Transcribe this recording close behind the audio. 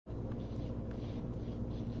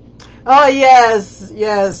Oh, yes,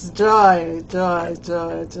 yes, joy, joy,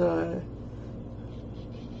 joy, joy.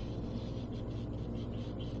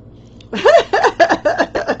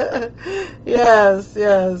 Yes,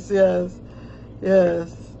 yes, yes,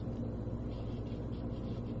 yes,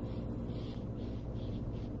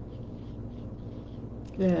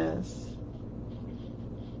 yes.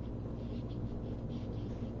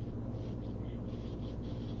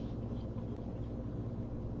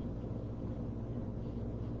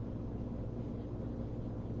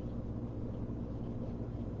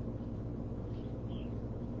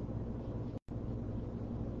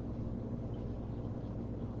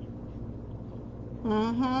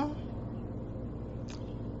 Mm-hmm.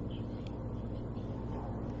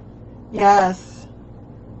 Yes.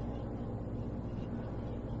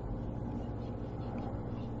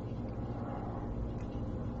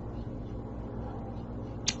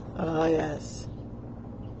 Oh, yes.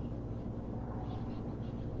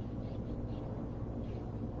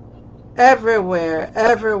 Everywhere,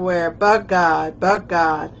 everywhere, but God, but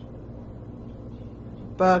God.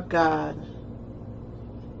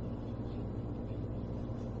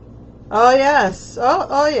 Oh yes.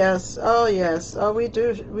 Oh yes. Oh yes. Oh we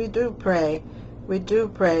do pray. We do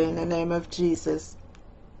pray in the name of Jesus.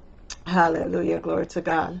 Hallelujah. Glory to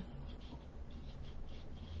God.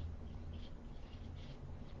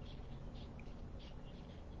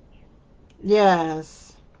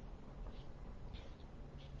 Yes.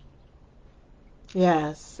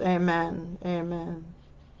 Yes. Amen. Amen.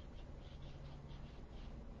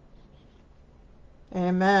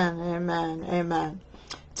 Amen. Amen. Amen.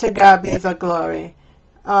 To God be the glory.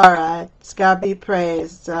 All right. To God be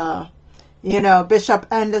praised. Bishop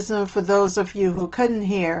Anderson, for those of you who couldn't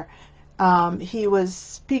hear, he was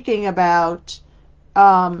speaking about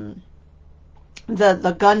um,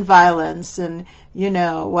 the gun violence and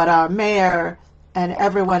what our mayor and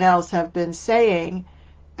everyone else have been saying,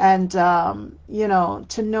 and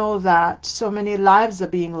to know that so many lives are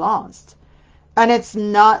being lost. And it's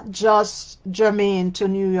not just germane to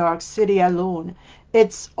New York City alone.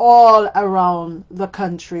 It's all around the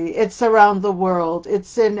country. It's around the world.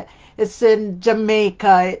 It's in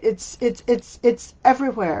Jamaica. It's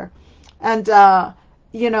everywhere. And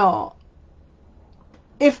you know,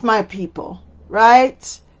 if my people,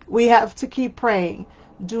 right? We have to keep praying.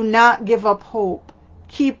 Do not give up hope.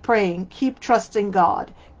 Keep praying. Keep trusting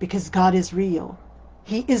God because God is real.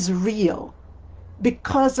 He is real.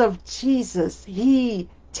 Because of Jesus, He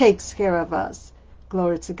takes care of us.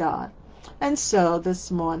 Glory to God. And so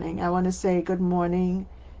this morning, I want to say good morning,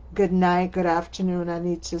 good night, good afternoon. I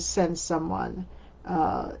need to send someone.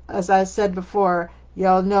 As I said before,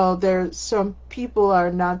 y'all know there's some people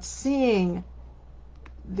are not seeing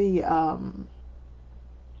the um,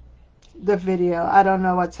 the video. I don't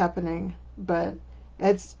know what's happening, but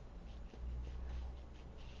it's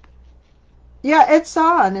yeah, it's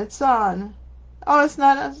on. It's on. Oh, it's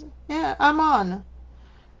not as yeah, I'm on.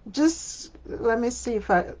 Just let me see if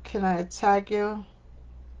I tag you.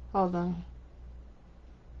 Hold on.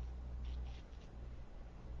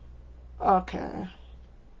 Okay.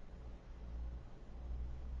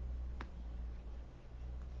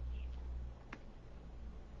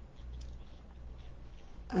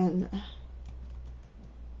 And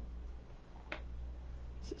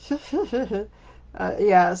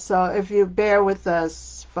yeah, so if you bear with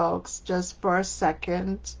us, folks, just for a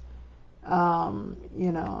second,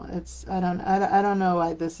 it's I don't know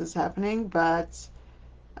why this is happening, but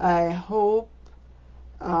I hope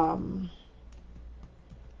um,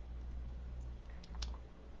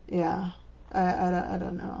 yeah, I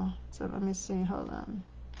don't know. So let me see. Hold on.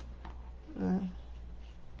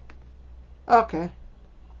 Okay.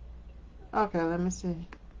 Okay. Let me see.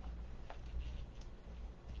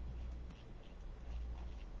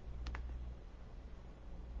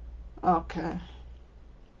 Okay.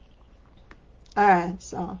 All right.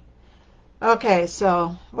 So. Okay,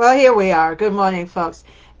 so, well, here we are. Good morning, folks.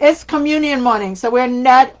 It's communion morning, so we're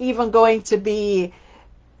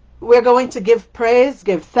going to give praise,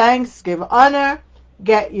 give thanks, give honor,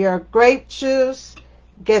 get your grape juice,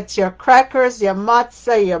 get your crackers, your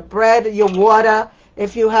matzah, your bread, your water,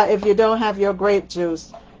 if you don't have your grape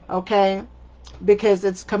juice, okay? Because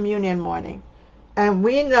it's communion morning. And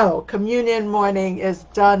we know communion morning is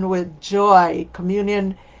done with joy.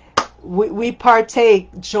 We partake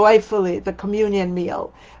joyfully the communion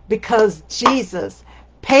meal because Jesus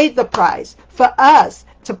paid the price for us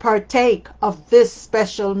to partake of this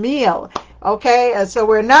special meal. Okay, and so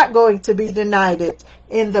we're not going to be denied it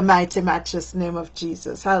in the mighty, matchless name of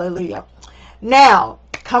Jesus. Hallelujah. Now,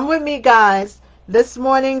 come with me, guys. This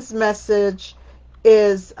morning's message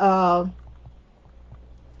is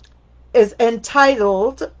is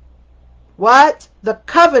entitled, what? The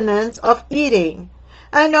covenant of eating.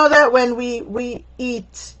 I know that when we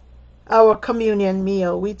eat our communion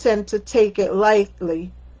meal, we tend to take it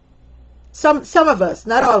lightly. Some of us,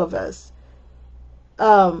 not all of us.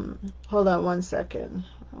 Hold on one second.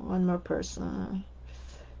 One more person.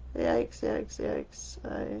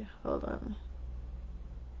 Yikes. Hold on.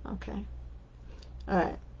 Okay. All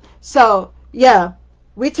right. So, yeah,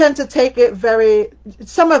 we tend to take it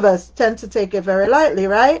some of us tend to take it very lightly,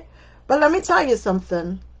 right? But let me tell you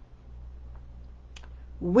something.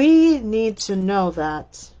 We need to know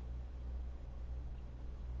that.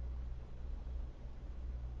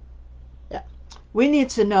 Yeah. We need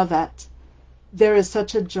to know that there is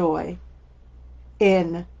such a joy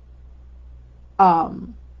in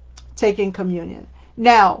taking communion.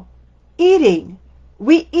 Now, eating.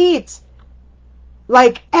 We eat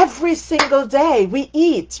like every single day. We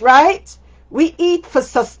eat, right? We eat for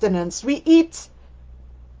sustenance. We eat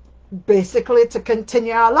basically to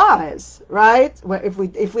continue our lives, right?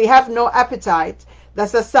 If we have no appetite,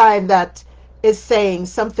 that's a sign that is saying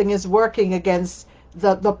something is working against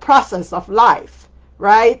the process of life,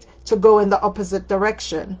 right? To go in the opposite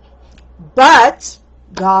direction. But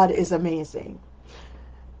God is amazing.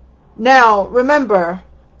 Now, remember,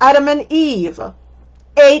 Adam and Eve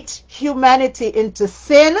ate humanity into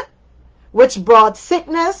sin, which brought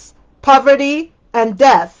sickness, poverty, and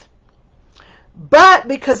death. But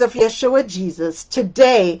because of Yeshua Jesus,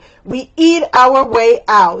 today we eat our way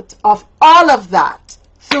out of all of that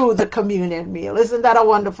through the communion meal. Isn't that a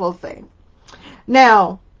wonderful thing?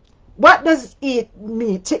 Now, what does eat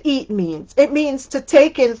mean? To eat means, it means to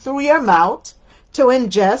take in through your mouth, to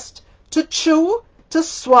ingest, to chew, to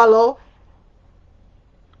swallow,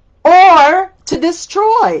 or to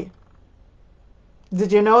destroy.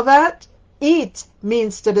 Did you know that? Eat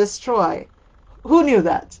means to destroy. Who knew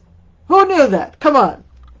that? Who knew that? Come on.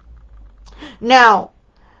 Now,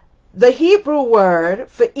 the Hebrew word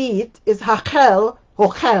for eat is akhal,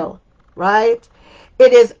 ochel, right?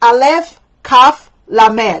 It is Alef, Kaf,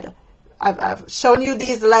 Lamed. I've shown you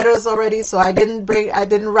these letters already, so I didn't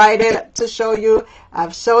write it to show you.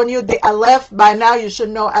 I've shown you the Alef. By now you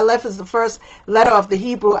should know Alef is the first letter of the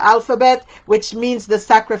Hebrew alphabet, which means the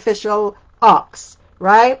sacrificial ox,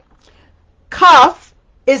 right? Kaf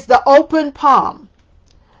is the open palm.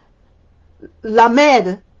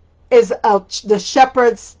 Lamed is the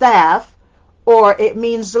shepherd's staff, or it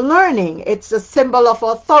means learning. It's a symbol of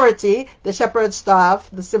authority, the shepherd's staff,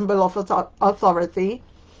 the symbol of authority.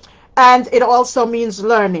 And it also means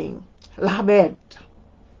learning. Lamed.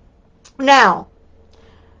 Now,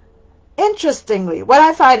 interestingly, what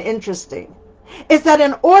I find interesting is that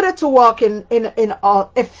in order to walk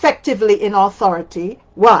effectively in authority,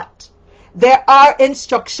 what? There are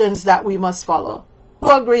instructions that we must follow. Who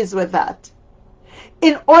agrees with that?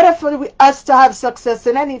 In order for us to have success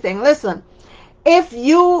in anything, listen, if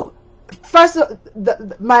you, first,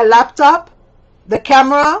 my laptop, the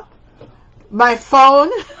camera, my phone,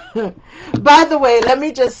 by the way, let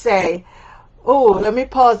me just say, let me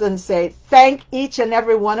pause and say, thank each and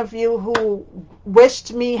every one of you who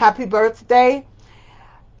wished me happy birthday.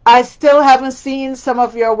 I still haven't seen some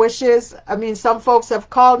of your wishes. I mean, some folks have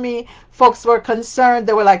called me. Folks were concerned.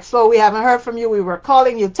 They were like, Flo, we haven't heard from you. We were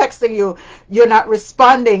calling you, texting you. You're not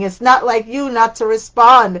responding. It's not like you not to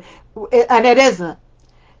respond. And it isn't.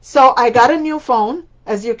 So I got a new phone.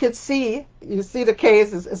 As you can see, you see the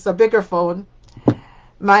case. It's a bigger phone.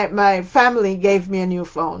 My family gave me a new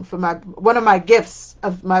phone. For one of my gifts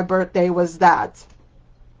of my birthday was that.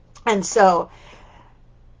 And so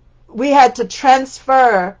we had to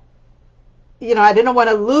transfer, I didn't want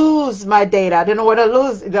to lose my data. I didn't want to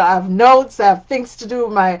lose, I have notes, I have things to do,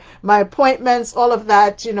 my appointments, all of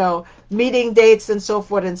that, meeting dates and so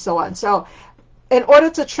forth and so on. So in order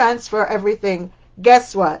to transfer everything,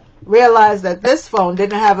 guess what? Realized that this phone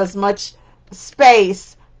didn't have as much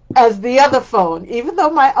space as the other phone. Even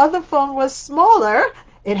though my other phone was smaller,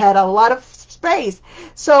 it had a lot of space.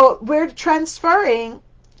 So we're transferring,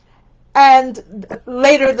 and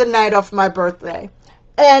later the night of my birthday.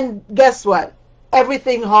 And guess what?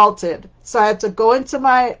 Everything halted. So I had to go into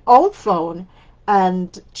my old phone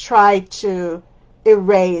and try to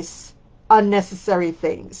erase unnecessary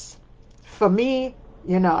things. For me,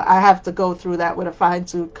 I have to go through that with a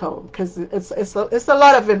fine-tooth comb because it's a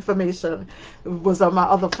lot of information. It was on my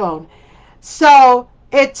other phone. So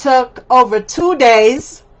it took over 2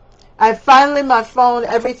 days. My phone,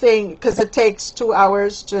 everything, because it takes 2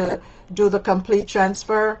 hours to do the complete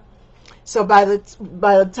transfer. So by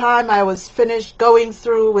the time I was finished going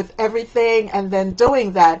through with everything and then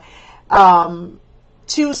doing that,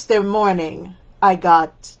 Tuesday morning I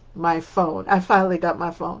got my phone. I finally got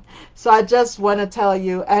my phone. So I just want to tell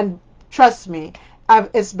you, and trust me,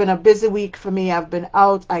 it's been a busy week for me. I've been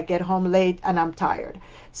out. I get home late and I'm tired.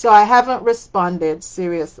 So I haven't responded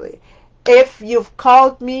seriously. If you've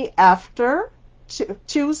called me after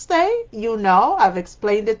Tuesday, you know, I've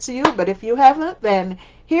explained it to you. But if you haven't, then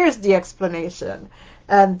here's the explanation.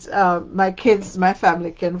 And my kids, my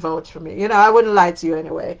family can vouch for me. You know, I wouldn't lie to you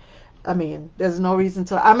anyway. I mean, there's no reason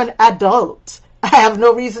to. I'm an adult. I have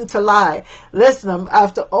no reason to lie. Listen, I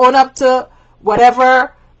have to own up to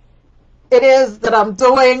whatever it is that I'm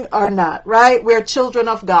doing or not, right? We're children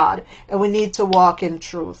of God, and we need to walk in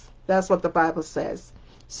truth. That's what the Bible says.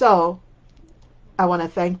 So, I want to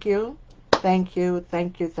thank you. Thank you,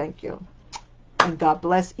 thank you, thank you. And God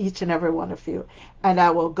bless each and every one of you. And I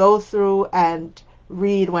will go through and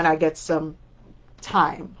read when I get some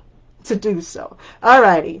time to do so.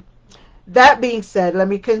 Alrighty. That being said, let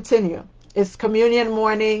me continue. It's communion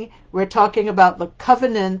morning. We're talking about the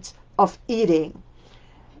covenant of eating.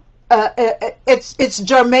 It's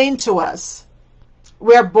germane to us.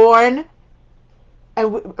 We're born,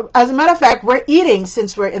 and as a matter of fact, we're eating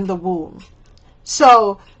since we're in the womb.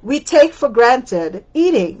 So we take for granted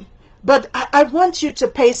eating. But I want you to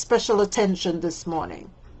pay special attention this morning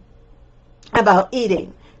about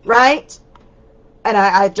eating, right? And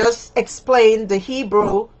I just explained the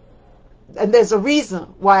Hebrew, and there's a reason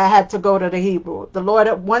why I had to go to the Hebrew. The Lord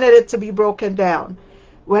wanted it to be broken down.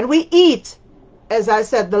 When we eat, as I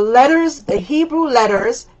said, the letters, the Hebrew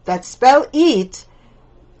letters that spell eat,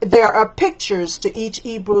 there are pictures to each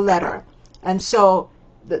Hebrew letter. And so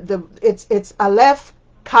it's Alef,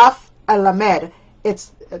 Kaf, and Lamed.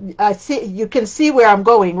 You can see where I'm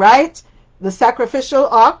going, right? The sacrificial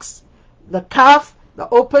ox, the Kaf, the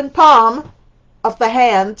open palm of the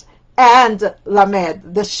hand, and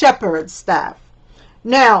Lamed, the shepherd's staff.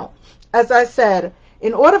 Now, as I said,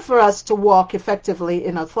 in order for us to walk effectively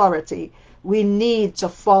in authority, we need to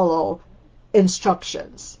follow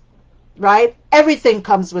instructions, right? Everything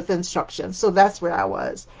comes with instructions. So that's where I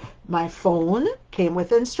was. My phone came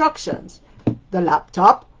with instructions. The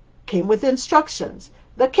laptop came with instructions.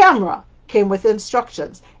 The camera came with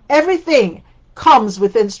instructions. Everything comes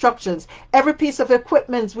with instructions. Every piece of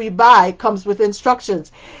equipment we buy comes with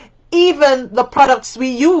instructions. Even the products we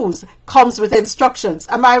use comes with instructions.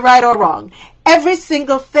 Am I right or wrong? Every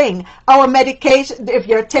single thing. Our medication, if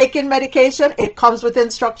you're taking medication, it comes with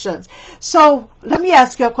instructions. So let me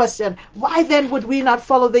ask you a question. Why then would we not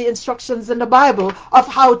follow the instructions in the Bible of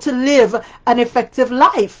how to live an effective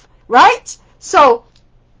life? Right? So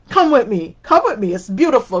come with me. Come with me. It's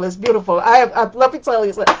beautiful. It's beautiful. Let me tell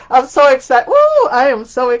you, I'm so excited. Woo! I am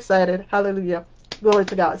so excited. Hallelujah. Glory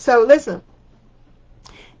to God. So listen.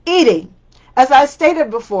 Eating. As I stated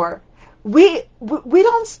before, we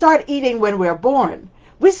don't start eating when we're born.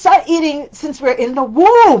 We start eating since we're in the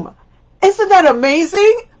womb. Isn't that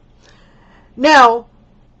amazing? Now,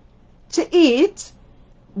 to eat,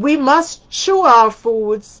 we must chew our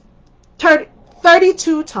foods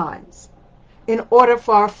 32 times in order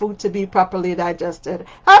for our food to be properly digested.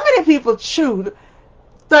 How many people chewed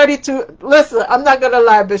 32? Listen, I'm not going to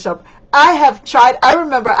lie, Bishop. I have tried. I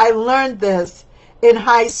remember I learned this in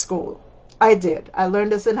high school. I did. I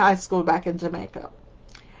learned this in high school back in Jamaica.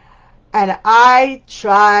 And I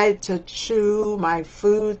tried to chew my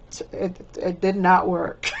food. It did not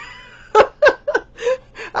work.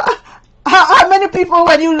 How many people,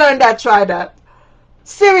 when you learned that, tried that?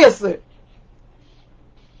 Seriously.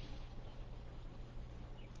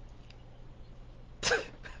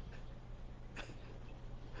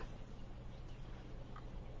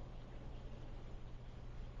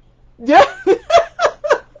 Yeah.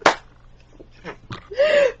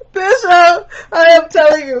 Bishop, I am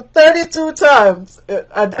telling you, 32 times.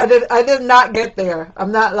 I did not get there.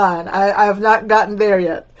 I'm not lying. I have not gotten there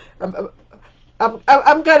yet. I'm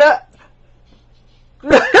gonna.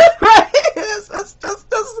 Right?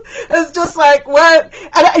 It's just like what,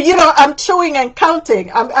 and I'm chewing and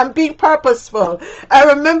counting. I'm being purposeful. I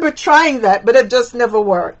remember trying that, but it just never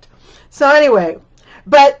worked. So anyway,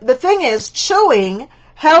 but the thing is, chewing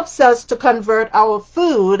helps us to convert our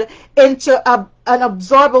food into an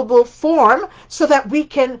absorbable form so that we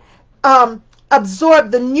can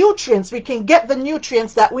absorb the nutrients. We can get the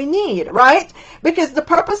nutrients that we need, right? Because the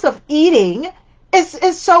purpose of eating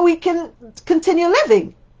is so we can continue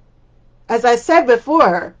living. As I said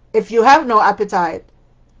before, if you have no appetite,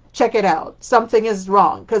 check it out. Something is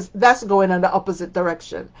wrong, because that's going in the opposite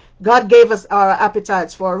direction. God gave us our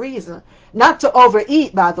appetites for a reason. Not to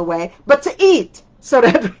overeat, by the way, but to eat. So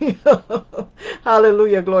that we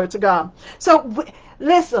hallelujah, glory to God. So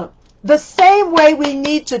listen, The same way we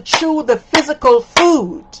need to chew the physical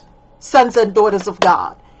food, sons and daughters of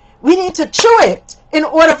God. We need to chew it in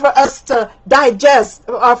order for us to digest,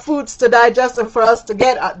 our foods to digest, and for us to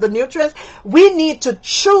get the nutrients. We need to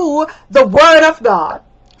chew the word of God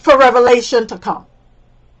for revelation to come.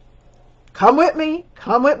 Come with me.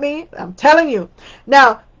 Come with me. I'm telling you.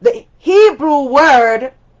 Now, the Hebrew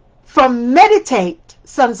word for meditate,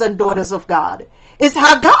 sons and daughters of God, is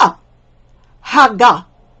Hagah. Hagah.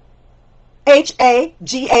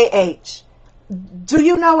 Hagah. Do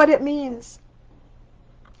you know what it means?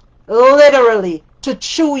 Literally, to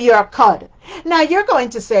chew your cud. Now, you're going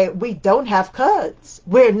to say, we don't have cuds.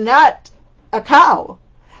 We're not a cow.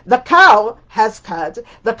 The cow has cud.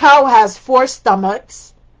 The cow has 4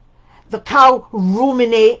 stomachs. The cow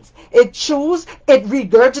ruminates, it chews, it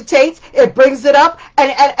regurgitates, it brings it up,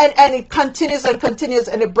 and it continues and continues,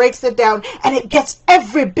 and it breaks it down, and it gets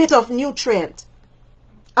every bit of nutrient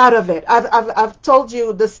out of it. I've told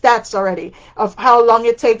you the stats already of how long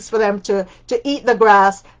it takes for them to eat the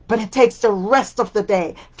grass, but it takes the rest of the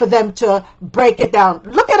day for them to break it down.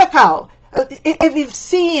 Look at a cow. If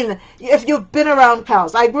you've been around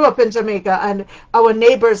cows, I grew up in Jamaica and our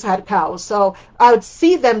neighbors had cows, so I would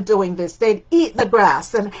see them doing this. They'd eat the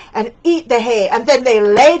grass and eat the hay, and then they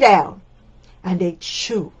lay down and they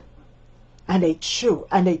chew and they chew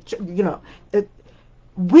and they chew,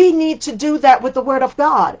 we need to do that with the word of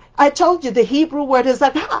God. I told you the Hebrew word is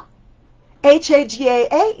akhal.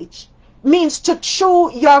 Hagah means to chew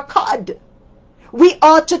your cud. We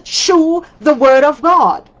ought to chew the word of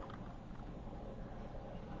God.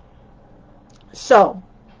 So,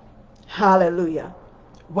 hallelujah.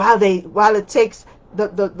 While it takes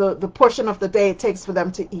the portion of the day it takes for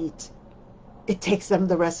them to eat, it takes them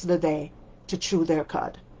the rest of the day to chew their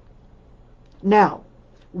cud. Now,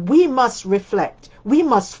 we must reflect. We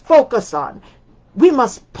must focus on. We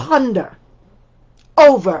must ponder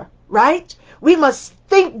over, right? We must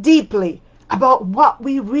think deeply about what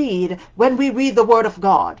we read when we read the Word of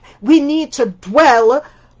God. We need to dwell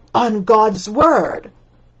on God's Word.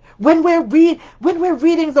 When we're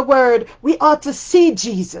reading the Word, we ought to see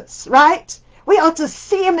Jesus, right? We ought to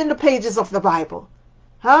see Him in the pages of the Bible.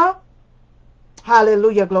 Huh?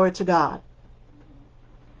 Hallelujah, glory to God.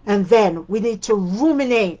 And then we need to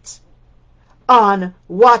ruminate on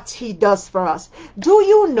what He does for us. Do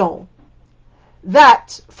you know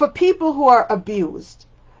that for people who are abused,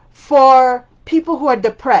 for people who are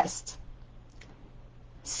depressed,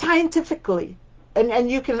 scientifically,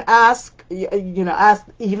 and you can ask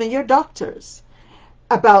even your doctors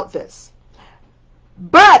about this,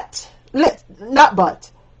 that the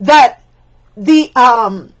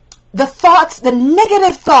thoughts, the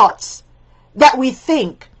negative thoughts that we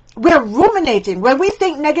think, we're ruminating. When we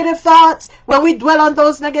think negative thoughts, when we dwell on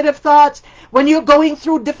those negative thoughts, when you're going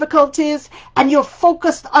through difficulties and you're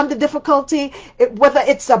focused on the difficulty, whether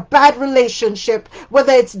it's a bad relationship,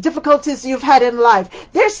 whether it's difficulties you've had in life,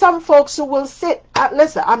 there's some folks who will sit.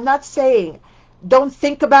 Listen, I'm not saying don't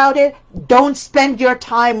think about it. Don't spend your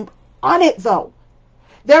time on it, though.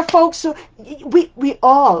 There are folks who,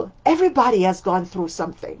 everybody has gone through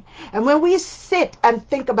something. And when we sit and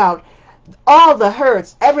think about all the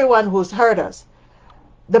hurts, everyone who's hurt us,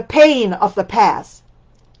 the pain of the past,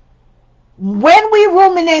 when we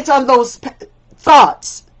ruminate on those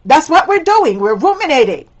thoughts, that's what we're doing. We're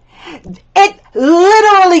ruminating. It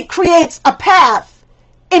literally creates a path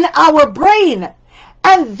in our brain.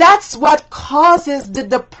 And that's what causes the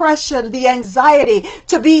depression, the anxiety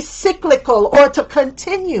to be cyclical or to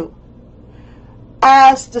continue.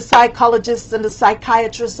 As the psychologists and the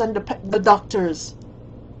psychiatrists and the doctors,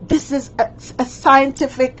 this is a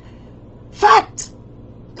scientific fact.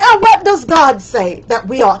 Now, what does God say that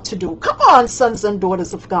we ought to do? Come on, sons and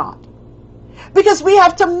daughters of God. Because we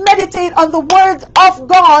have to meditate on the word of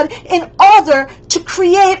God in order to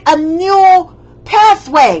create a new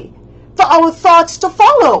pathway for our thoughts to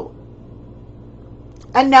follow.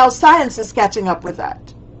 And now science is catching up with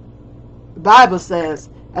that. The Bible says,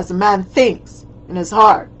 as a man thinks in his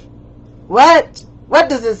heart. What? What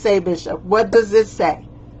does it say, Bishop? What does it say?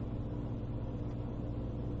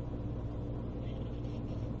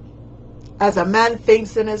 As a man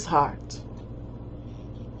thinks in his heart,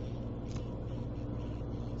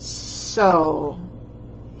 so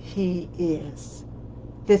he is.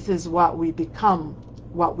 This is what we become,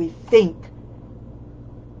 what we think.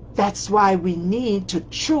 That's why we need to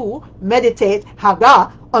meditate,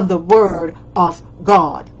 Hagah, on the word of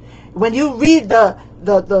God. When you read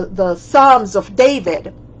the Psalms of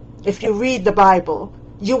David, if you read the Bible,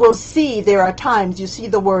 you will see there are times you see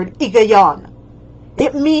the word Igayon.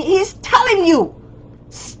 It means he's telling you,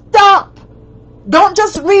 stop Don't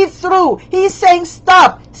just read through. He's saying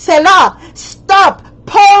stop, Selah, stop,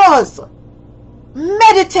 pause,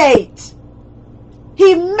 meditate.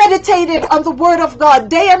 He meditated on the word of God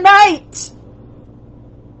day and night.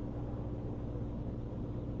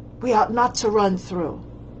 We ought not to run through.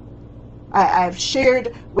 I've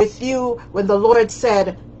shared with you when the Lord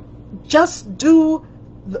said, just do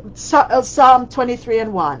Psalm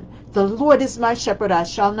 23:1. The Lord is my shepherd, I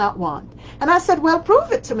shall not want. And I said, well,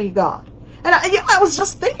 prove it to me, God. And I was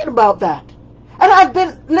just thinking about that. And I've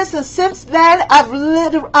been, listen, since then,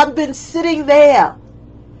 I've been sitting there.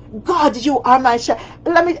 God, you are my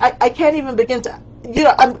shepherd. I can't even begin to,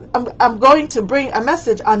 I'm going to bring a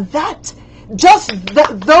message on that. Just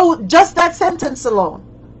that sentence alone.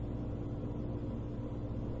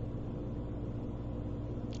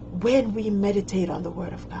 When we meditate on the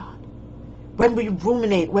word of God, when we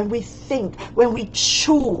ruminate, when we think, when we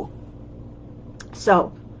chew.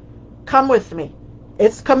 So, come with me.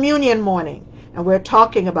 It's communion morning, and we're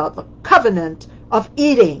talking about the covenant of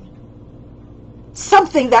eating.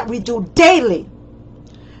 Something that we do daily.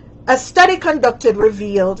 A study conducted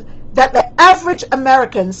revealed that the average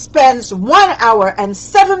American spends 1 hour and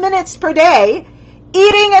 7 minutes per day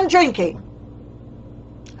eating and drinking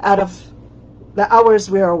out of the hours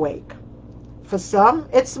we're awake. For some,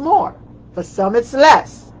 it's more. For some, it's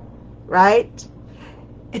less. Right?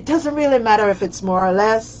 It doesn't really matter if it's more or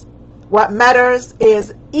less. What matters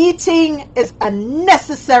is eating is a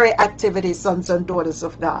necessary activity, sons and daughters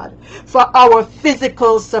of God, for our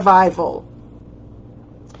physical survival.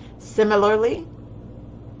 Similarly,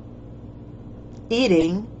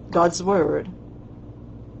 eating God's word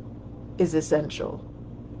is essential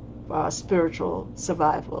for our spiritual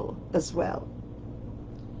survival as well.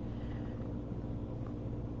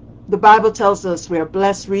 The Bible tells us we are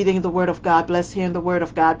blessed reading the word of God, blessed hearing the word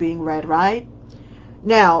of God being read, right?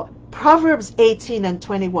 Now, Proverbs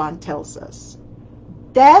 18:21 tells us,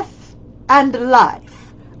 death and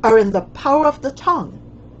life are in the power of the tongue.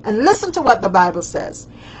 And listen to what the Bible says.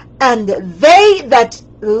 And they that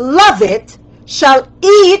love it shall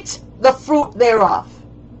eat the fruit thereof.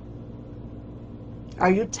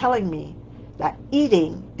 Are you telling me that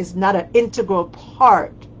eating is not an integral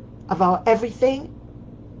part of our everything?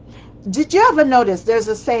 Did you ever notice there's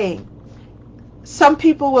a saying? Some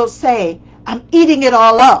people will say, I'm eating it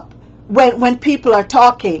all up when people are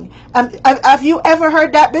talking. Have you ever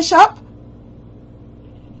heard that, Bishop?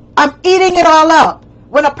 I'm eating it all up.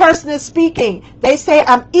 When a person is speaking, they say,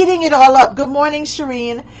 I'm eating it all up. Good morning,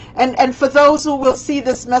 Shireen. And for those who will see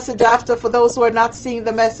this message after, for those who are not seeing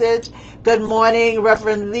the message, good morning,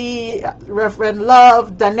 Reverend Lee, Reverend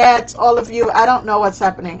Love, Danette, all of you. I don't know what's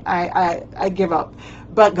happening. I give up.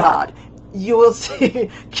 But God, you will see.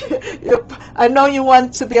 I know you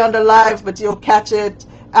want to be on the live, but you'll catch it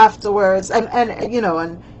afterwards. And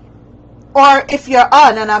or if you're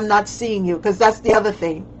on and I'm not seeing you, because that's the other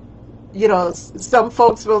thing. Some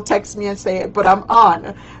folks will text me and say, but I'm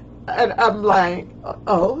on. And I'm like,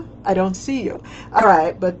 oh, I don't see you. All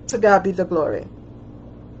right, but to God be the glory.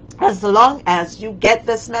 As long as you get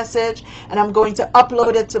this message, and I'm going to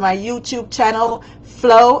upload it to my YouTube channel,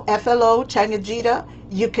 Flow, F-L-O, Chang-Ageda,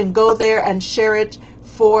 you can go there and share it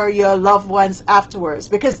for your loved ones afterwards,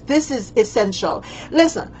 because this is essential.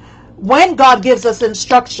 Listen, when God gives us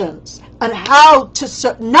instructions on how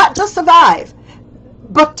to not just survive,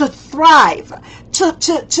 but to thrive,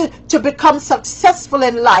 to become successful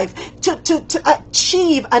in life, to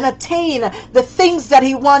achieve and attain the things that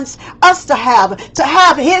he wants us to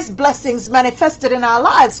have his blessings manifested in our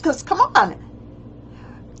lives. Because come on,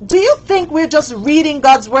 do you think we're just reading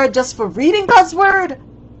God's word just for reading God's word?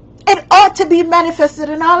 It ought to be manifested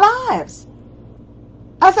in our lives.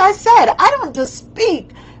 As I said, I don't just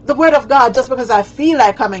speak the word of God just because I feel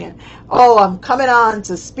like coming in. Oh, I'm coming on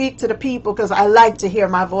to speak to the people because I like to hear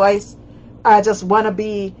my voice. I just want to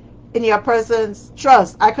be in your presence.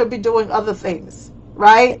 Trust, I could be doing other things,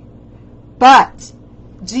 right? But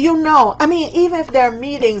do you know, even if there are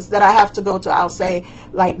meetings that I have to go to, I'll say,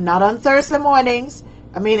 like, not on Thursday mornings.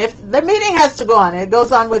 If the meeting has to go on, it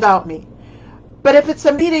goes on without me. But if it's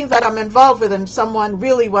a meeting that I'm involved with and someone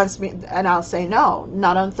really wants me, and I'll say, no,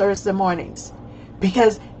 not on Thursday mornings.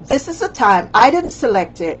 Because this is a time, I didn't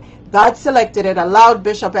select it. God selected it, allowed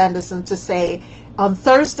Bishop Anderson to say, on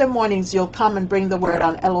Thursday mornings, you'll come and bring the word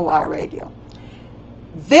on LOR radio.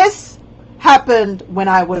 This happened when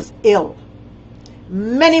I was ill.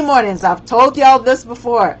 Many mornings, I've told y'all this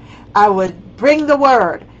before, I would bring the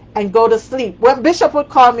word and go to sleep. When Bishop would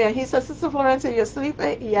call me and he said, Sister Florencia, you're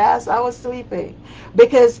sleeping? Yes, I was sleeping.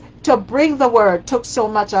 Because to bring the word took so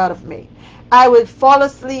much out of me. I would fall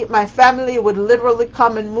asleep. My family would literally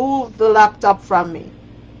come and move the laptop from me.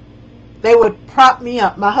 They would prop me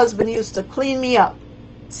up. My husband used to clean me up,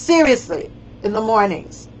 seriously, in the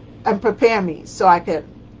mornings and prepare me so I could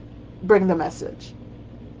bring the message.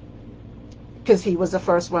 Because he was the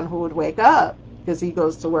first one who would wake up, because he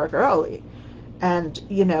goes to work early. And,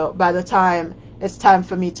 you know, by the time it's time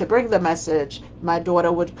for me to bring the message, my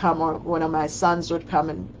daughter would come, or one of my sons would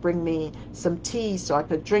come and bring me some tea so I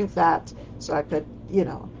could drink that, so I could, you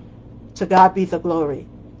know, to God be the glory.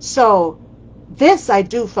 So this I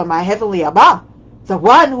do for my heavenly Abba, the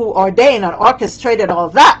one who ordained and orchestrated all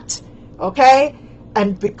that, okay?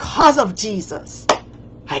 And because of Jesus,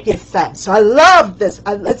 I give thanks. So I love this.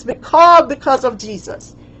 It's called because of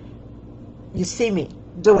Jesus. You see me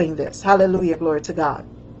doing this. Hallelujah. Glory to God.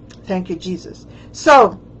 Thank you, Jesus.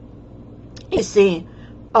 So, you see,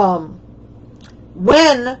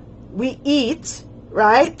 when we eat,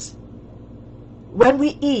 right? When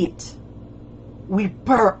we eat, we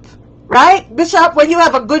burp. Right? Bishop, when you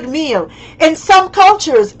have a good meal. In some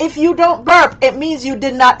cultures, if you don't burp, it means you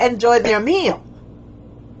did not enjoy their meal.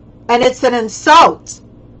 And it's an insult.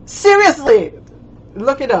 Seriously,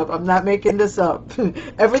 look it up. I'm not making this up.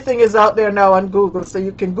 Everything is out there now on Google, so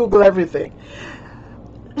you can Google everything.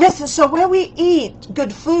 Listen, so when we eat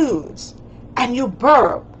good foods and you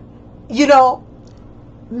burp, you know,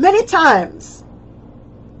 many times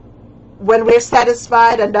when we're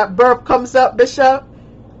satisfied and that burp comes up, Bishop,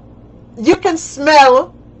 you can smell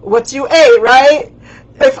what you ate, right?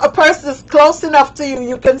 If a person is close enough to you,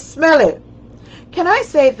 you can smell it. Can I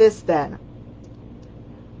say this then?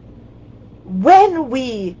 When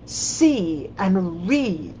we see and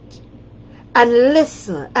read and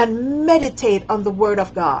listen and meditate on the Word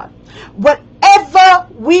of God, whatever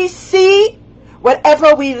we see,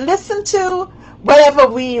 whatever we listen to, whatever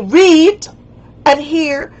we read and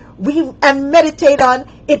hear, and meditate on,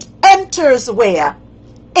 it enters where?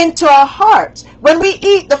 Into our hearts. When we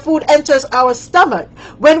eat, the food enters our stomach.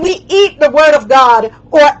 When we eat the Word of God,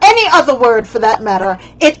 or any other word for that matter,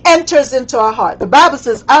 it enters into our heart. The Bible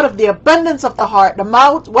says, out of the abundance of the heart, the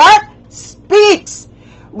mouth, what? Speaks.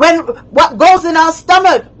 When what goes in our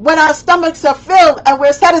stomach, when our stomachs are filled and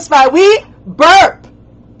we're satisfied, we burp.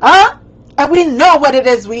 Huh? And we know what it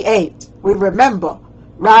is we ate. We remember,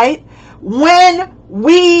 right? When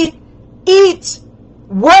we eat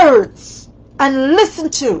words and listen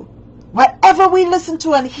to, whatever we listen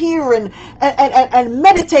to and hear and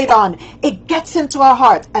meditate on, it gets into our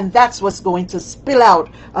heart, and that's what's going to spill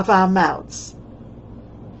out of our mouths.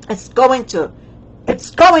 It's going to.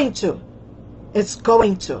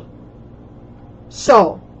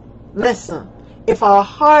 So, listen, if our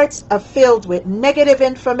hearts are filled with negative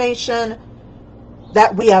information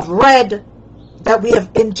that we have read, that we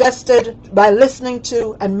have ingested by listening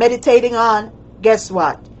to and meditating on, guess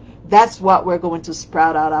what? That's what we're going to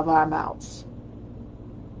sprout out of our mouths.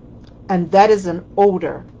 And that is an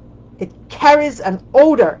odor. It carries an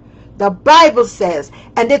odor. The Bible says,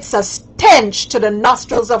 and it's a stench to the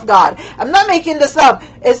nostrils of God. I'm not making this up.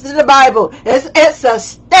 It's in the Bible. It's a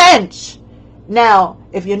stench. Now,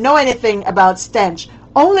 if you know anything about stench,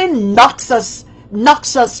 only noxious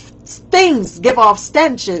things give off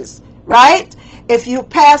stenches, right? If you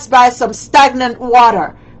pass by some stagnant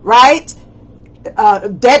water, right?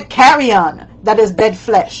 Dead carrion, that is dead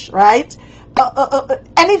flesh, right?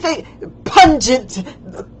 Anything pungent,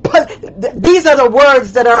 these are the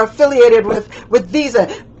words that are affiliated with these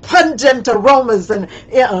pungent aromas, and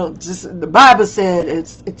just, the Bible said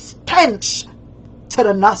it's stench to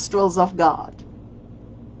the nostrils of God.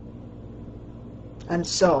 And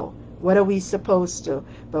so, what are we supposed to?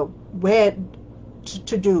 But where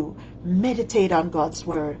to do? Meditate on God's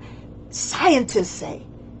word. Scientists say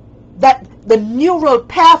that the neural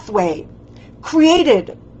pathway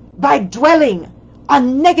created by dwelling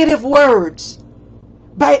on negative words,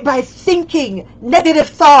 by thinking negative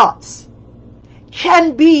thoughts,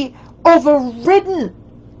 can be overridden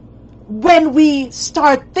when we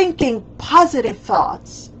start thinking positive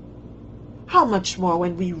thoughts. How much more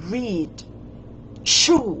when we read,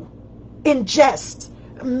 chew, ingest,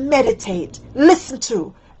 meditate, listen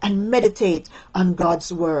to, and meditate on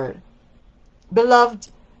God's word. Beloved,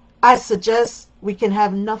 I suggest we can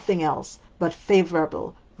have nothing else but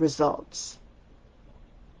favorable results.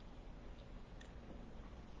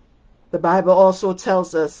 The Bible also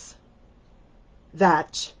tells us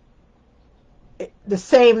that the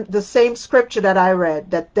same scripture that I read,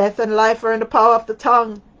 that death and life are in the power of the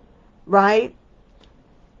tongue, right?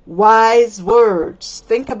 Wise words,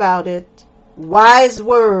 think about it. Wise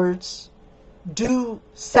words do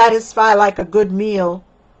satisfy like a good meal.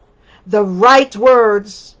 The right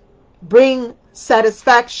words bring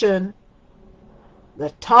satisfaction. The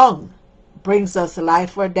tongue brings us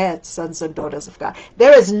life or death, sons and daughters of God.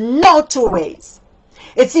 There is no two ways.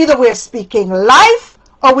 It's either we're speaking life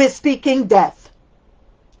or we're speaking death.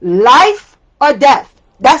 Life or death.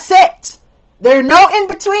 That's it. There are no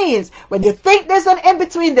in-betweens. When you think there's an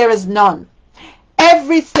in-between, there is none.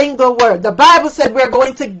 Every single word. The Bible said we're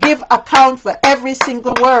going to give account for every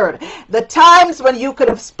single word. The times when you could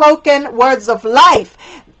have spoken words of life,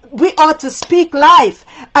 we ought to speak life.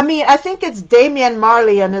 I mean, I think it's Damian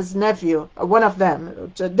Marley and his nephew, one of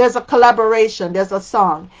them. There's a collaboration. There's a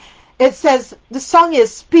song. It says, the song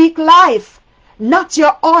is Speak Life, not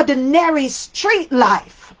your ordinary street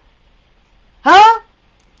life. Huh?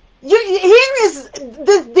 Here is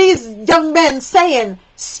these young men saying,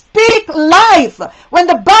 speak life, when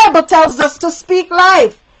the Bible tells us to speak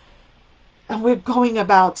life. And we're going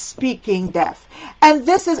about speaking death. And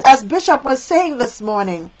this is, as Bishop was saying this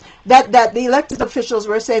morning, that the elected officials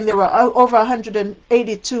were saying there were over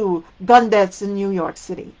 182 gun deaths in New York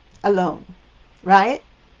City alone, right?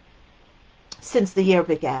 Since the year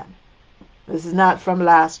began. This is not from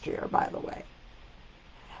last year, by the way.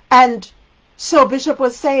 And so Bishop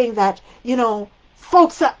was saying that,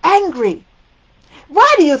 folks are angry.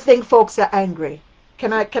 Why do you think folks are angry?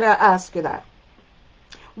 Can I ask you that?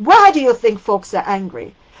 Why do you think folks are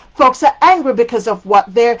angry? Folks are angry because of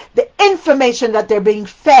the information that they're being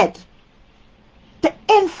fed. The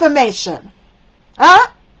information. Huh?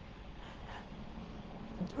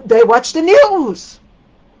 They watch the news.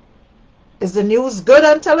 Is the news good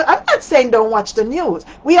until I'm not saying don't watch the news.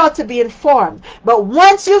 We ought to be informed. But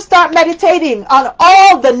once you start meditating on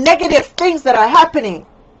all the negative things that are happening,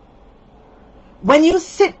 when you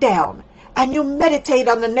sit down and you meditate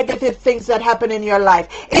on the negative things that happen in your life,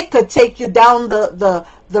 it could take you down the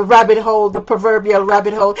rabbit hole, the proverbial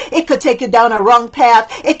rabbit hole. It could take you down a wrong path.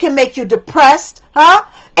 It can make you depressed, huh?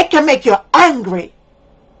 It can make you angry.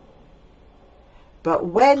 But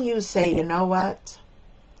when you say, you know what?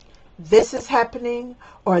 This is happening,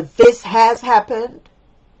 or this has happened,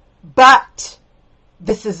 but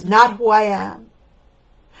this is not who I am.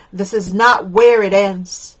 This is not where it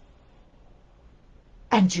ends.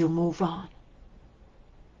 And you move on.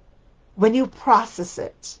 When you process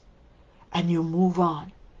it and you move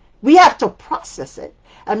on, we have to process it.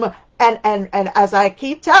 And as I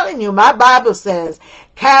keep telling you, my Bible says,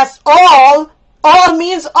 cast all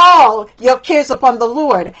means all, your cares upon the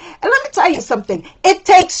Lord. And let me tell you something. It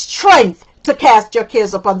takes strength to cast your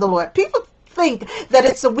cares upon the Lord. People think that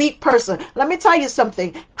it's a weak person. Let me tell you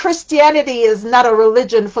something. Christianity is not a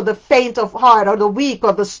religion for the faint of heart or the weak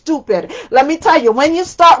or the stupid. Let me tell you, when you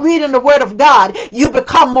start reading the Word of God, you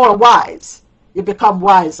become more wise. You become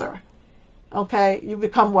wiser. Okay? You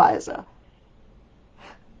become wiser.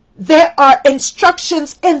 There are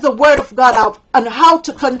instructions in the Word of God on how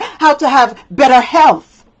to have better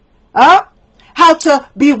health. Huh? How to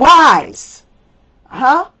be wise.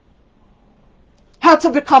 Huh? How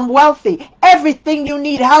to become wealthy, everything you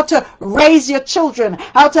need, how to raise your children,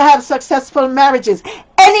 how to have successful marriages,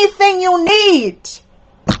 anything you need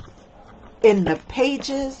in the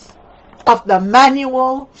pages of the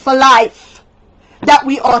manual for life that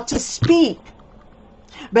we ought to speak.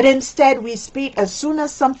 But instead we speak as soon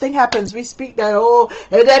as something happens, we speak that,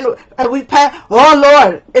 and then we pass, oh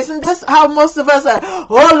Lord. Isn't this how most of us are?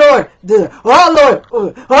 Oh Lord,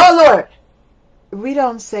 oh Lord. We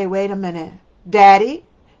don't say, wait a minute. Daddy,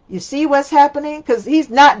 you see what's happening? Because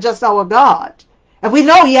he's not just our God. And we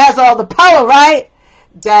know he has all the power, right?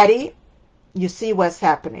 Daddy, you see what's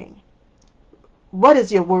happening. What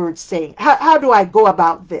is your word saying? How do I go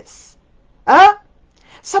about this? Huh?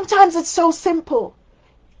 Sometimes it's so simple.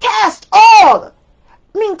 Cast all.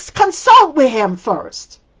 Consult with him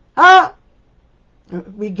first. Huh?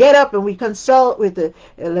 We get up and we consult with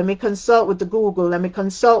let me consult with the Google. Let me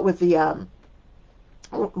consult with the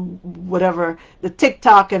whatever, the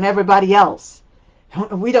TikTok and everybody else.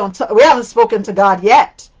 We haven't spoken to God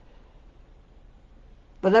yet.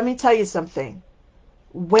 But let me tell you something.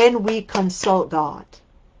 When we consult God,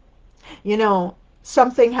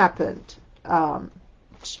 something happened on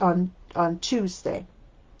Tuesday,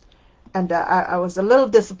 and I was a little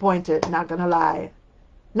disappointed. Not gonna lie.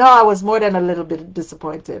 No, I was more than a little bit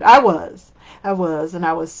disappointed. I was, and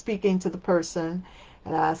I was speaking to the person,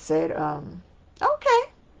 and I said, okay.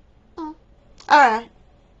 All right.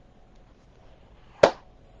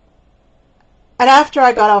 And after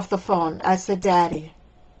I got off the phone, I said, Daddy,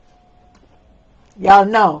 y'all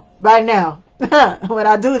know right now when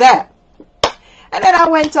I do that. And then I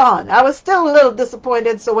went on. I was still a little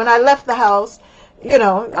disappointed. So when I left the house,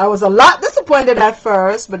 I was a lot disappointed at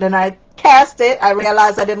first, but then I cast it. I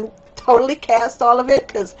realized I didn't totally cast all of it,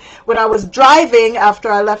 because when I was driving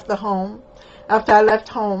after I left home, I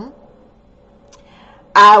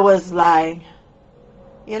was like,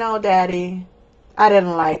 Daddy, I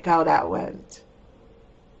didn't like how that went,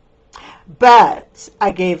 but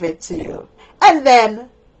I gave it to you. And then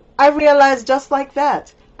I realized just like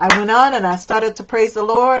that, I went on and I started to praise the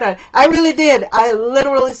Lord. I really did. I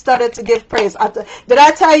literally started to give praise. Did I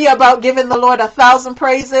tell you about giving the Lord 1,000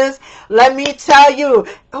 praises? Let me tell you.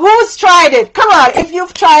 Who's tried it? Come on. If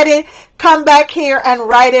you've tried it, come back here and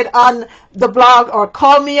write it on the blog or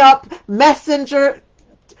call me up, messenger.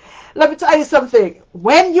 Let me tell you something.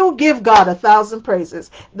 When you give God 1,000 praises,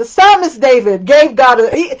 the psalmist David gave God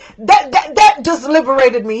that just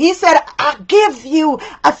liberated me. He said, "I give you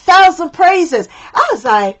 1,000 praises." I was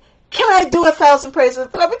like, "Can I do 1,000 praises?"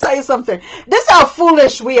 Let me tell you something. This is how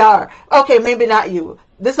foolish we are. Okay, maybe not you.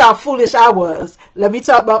 This is how foolish I was. Let me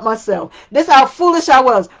talk about myself. This is how foolish I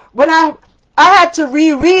was. When I had to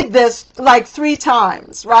reread this like 3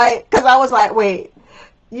 times, right? Because I was like, wait.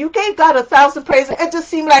 You gave God 1,000 praises. It just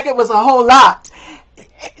seemed like it was a whole lot.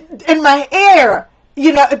 In my ear,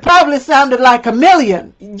 it probably sounded like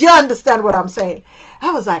 1,000,000. You understand what I'm saying?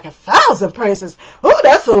 I was like, 1,000 praises. Oh,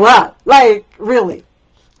 that's a lot. Like, really.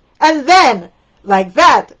 And then, like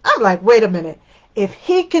that, I'm like, wait a minute. If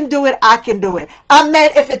he can do it, I can do it. I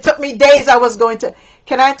meant if it took me days, I was going to.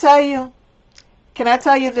 Can I tell you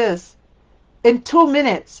this? In 2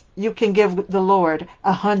 minutes, you can give the Lord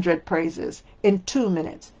 100 praises. In 2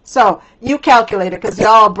 minutes. So you calculate it, because you're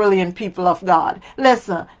all brilliant people of God.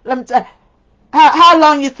 Listen, let me tell you, how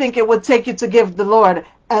long you think it would take you to give the Lord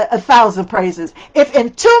 1,000 praises? If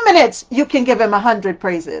in 2 minutes you can give him 100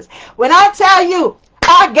 praises. When I tell you,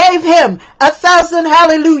 I gave him 1,000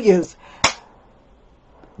 hallelujahs.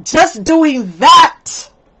 Just doing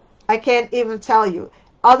that, I can't even tell you.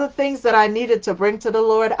 Other things that I needed to bring to the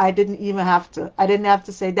Lord, I didn't have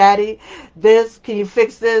to say, Daddy, this, can you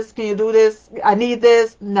fix this? Can you do this? I need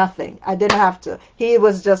this. Nothing. I didn't have to. He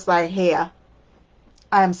was just like, here.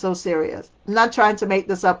 I am so serious. I'm not trying to make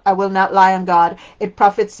this up. I will not lie on God. It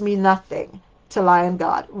profits me nothing to lie on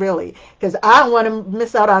God, really. Because I don't want to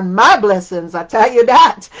miss out on my blessings. I tell you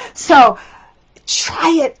that. So,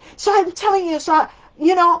 try it. So I'm telling you,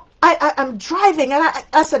 I'm driving and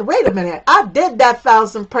I said, wait a minute, I did that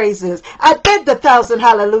 1,000 praises. I did the 1,000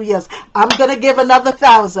 hallelujahs. I'm going to give another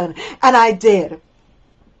 1,000. And I did.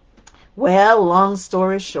 Well, long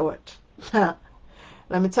story short,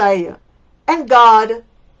 let me tell you. And God,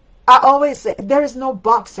 I always say, there is no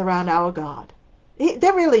box around our God.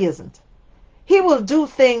 There really isn't. He will do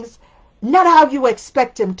things not how you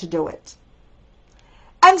expect him to do it.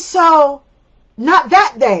 And so, not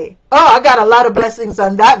that day. Oh, I got a lot of blessings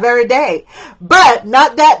on that very day. But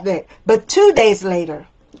not that day. But 2 days later,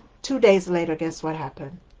 guess what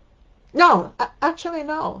happened? No, actually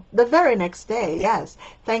no. The very next day, yes.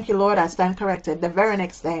 Thank you, Lord, I stand corrected. The very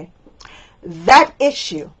next day, that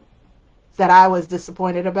issue that I was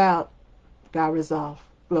disappointed about, got resolved.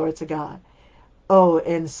 Glory to God. Oh,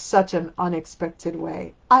 in such an unexpected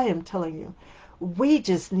way. I am telling you. We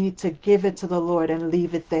just need to give it to the Lord and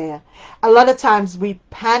leave it there. A lot of times we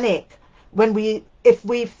panic if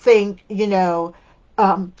we think,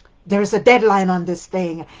 there's a deadline on this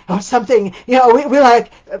thing or something. We're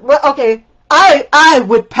like, well, okay, I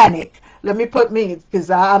would panic. Let me put me, because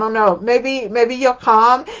I don't know. Maybe you're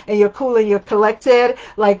calm and you're cool and you're collected.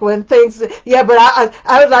 Like when things, yeah. But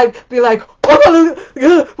I would be like, oh,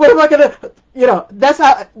 what am I gonna, That's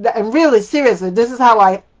how. And really, seriously, this is how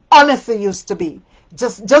I honestly used to be.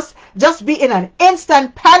 Just be in an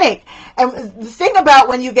instant panic. And the thing about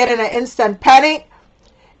when you get in an instant panic,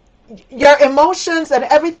 your emotions and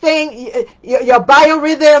everything, your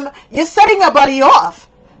biorhythm, you're setting your body off.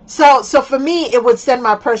 So for me, it would send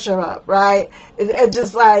my pressure up, right? It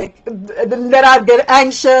just like, then I'd get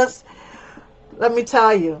anxious. Let me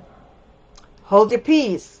tell you, hold your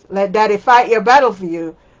peace. Let Daddy fight your battle for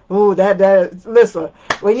you. Ooh, listen,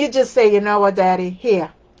 when you just say, you know what, Daddy,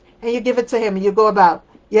 here, and you give it to him and you go about.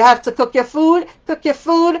 You have to cook your food,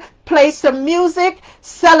 play some music,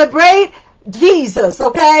 celebrate Jesus,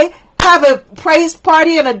 okay? Have a praise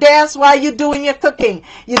party and a dance while you're doing your cooking.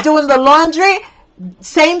 You're doing the laundry,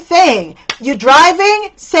 same thing. You're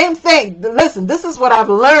driving, same thing. Listen, this is what I've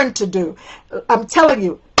learned to do. I'm telling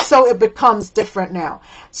you, so it becomes different now.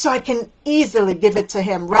 So I can easily give it to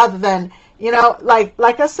him rather than,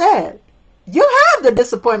 like I said, you have the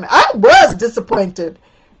disappointment. I was disappointed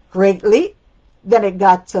greatly. Then it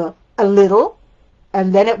got to a little,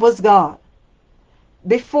 and then it was gone.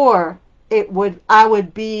 Before I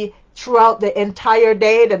would be throughout the entire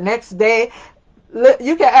day, the next day,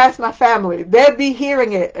 You can ask my family. They'd be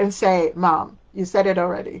hearing it and say, Mom, you said it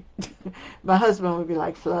already. My husband would be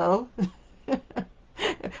like, Flo.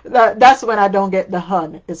 That's when I don't get the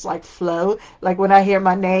hun. It's like Flo. Like when I hear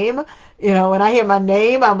my name, when I hear my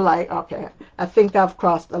name, I'm like, okay, I think I've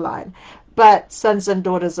crossed the line. But sons and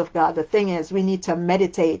daughters of God, the thing is, we need to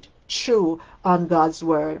meditate true on God's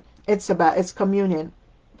word. It's communion,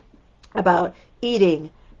 about eating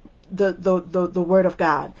the word of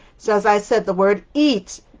God. So as I said, the word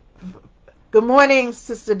eat. Good morning,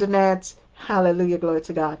 Sister Danette. Hallelujah, glory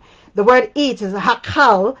to God. The word eat is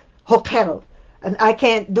akhal, ochel. And I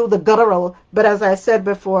can't do the guttural, but as I said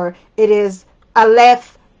before, it is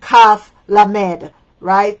Alef, Kaf, Lamed,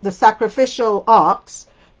 right? The sacrificial ox,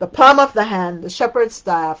 the palm of the hand, the shepherd's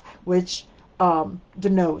staff, which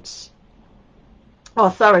denotes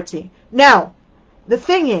authority. Now, the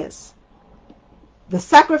thing is, the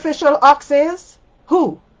sacrificial ox is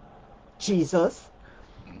who? Jesus.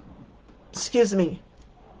 Excuse me.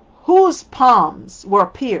 Whose palms were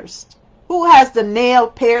pierced? Who has the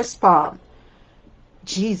nail-pierced palm?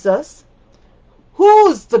 Jesus.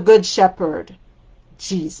 Who's the good shepherd?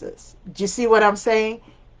 Jesus. Do you see what I'm saying?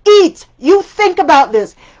 Eat. You think about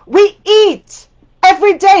this. We eat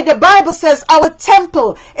every day. The Bible says our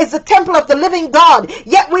temple is the temple of the living God.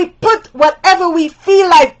 Yet we put whatever we feel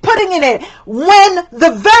like putting in it when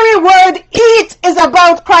the very word eat is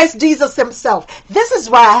about Christ Jesus himself. This is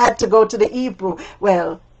why I had to go to the Hebrew.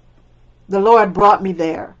 Well, the Lord brought me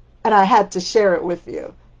there and I had to share it with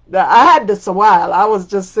you. I had this a while. I was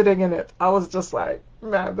just sitting in it. I was just like,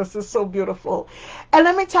 man, this is so beautiful. And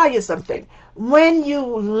let me tell you something. When you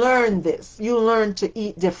learn this, you learn to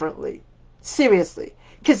eat differently. Seriously.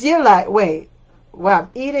 Because you're like, wait, what I'm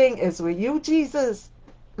eating is with you, Jesus?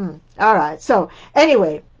 All right. So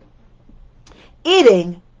anyway,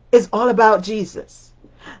 eating is all about Jesus.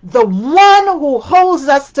 The one who holds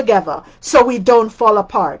us together so we don't fall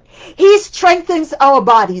apart. He strengthens our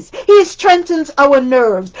bodies. He strengthens our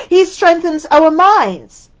nerves. He strengthens our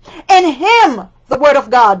minds. In him, the word of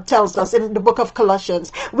God tells us in the book of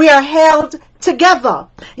Colossians, we are held together.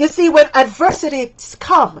 You see, when adversities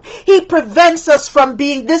come, he prevents us from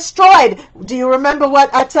being destroyed. Do you remember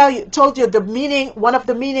what I told you the meaning, one of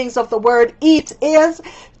the meanings of the word eat is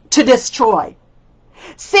to destroy.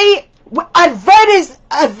 See, adversities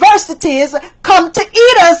come to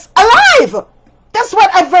eat us alive. That's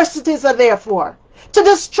what adversities are there for. To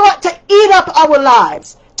destroy, to eat up our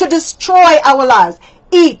lives, to destroy our lives.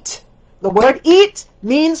 Eat. The word eat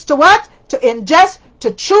means to what? To ingest,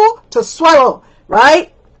 to chew, to swallow,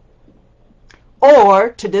 right? Or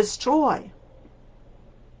to destroy.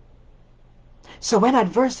 So when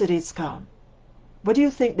adversities come, what do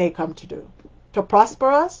you think they come to do? To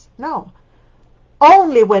prosper us? No.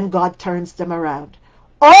 Only when God turns them around.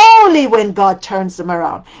 Only when God turns them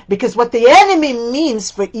around. Because what the enemy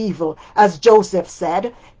means for evil, as Joseph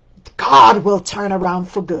said, God will turn around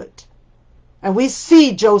for good. And we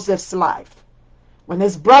see Joseph's life. When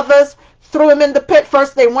his brothers threw him in the pit,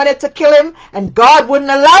 first they wanted to kill him, and God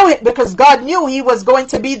wouldn't allow it because God knew he was going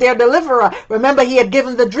to be their deliverer. Remember, he had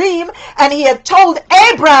given the dream, and he had told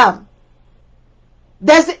Abraham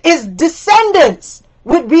that his descendants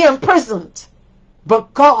would be imprisoned.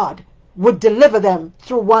 But God would deliver them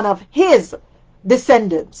through one of his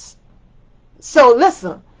descendants. So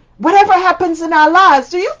listen, whatever happens in our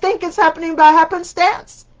lives, do you think it's happening by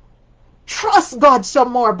happenstance? Trust God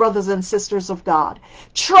some more, brothers and sisters of God.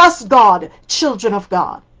 Trust God, children of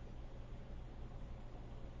God.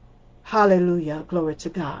 Hallelujah, glory to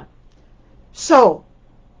God. So,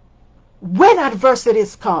 when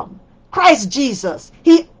adversities come, Christ Jesus,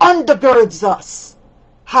 he undergirds us.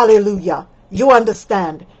 Hallelujah. You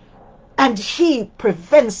understand? And he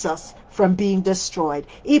prevents us from being destroyed.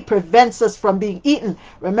 He prevents us from being eaten.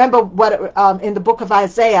 Remember what in the book of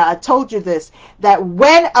Isaiah, I told you this, that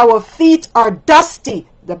when our feet are dusty,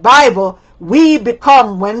 the Bible,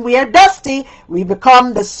 when we are dusty, we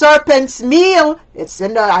become the serpent's meal. It's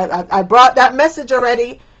in the, I brought that message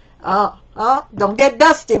already. Don't get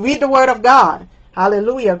dusty. Read the word of God.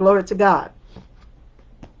 Hallelujah. Glory to God.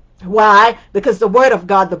 Why? Because the word of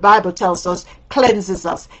God, the Bible tells us, cleanses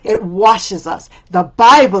us. It washes us. The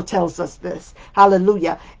Bible tells us this.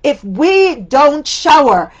 Hallelujah. If we don't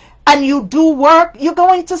shower and you do work, you're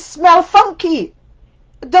going to smell funky.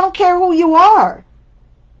 Don't care who you are.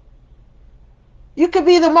 You could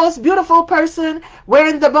be the most beautiful person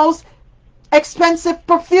wearing the most expensive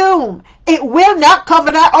perfume. It will not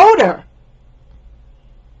cover that odor.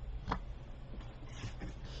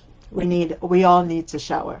 We all need to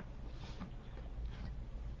shower.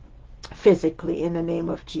 Physically, in the name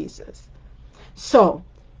of Jesus. So,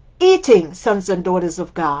 Eating, sons and daughters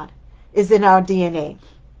of God, is in our DNA.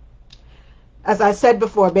 As I said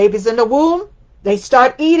before, babies in the womb, they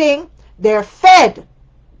start eating, they're fed.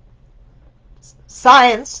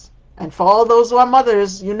 Science, and for all those who are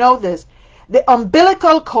mothers, you know this, the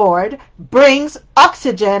umbilical cord brings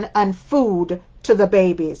oxygen and food to the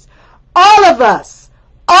babies. All of us,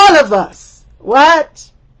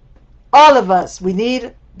 what? All of us, we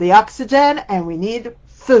need the oxygen and we need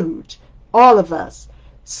food. All of us.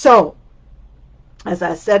 So, as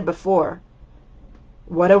I said before,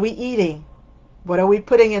 what are we eating? What are we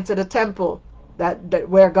putting into the temple that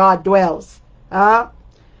where God dwells? Our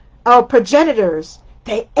progenitors,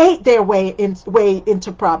 they ate their way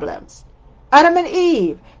into problems. Adam and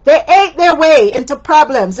Eve, they ate their way into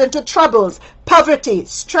problems, into troubles, poverty,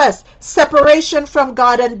 stress, separation from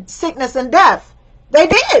God, and sickness and death. They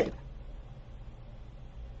did.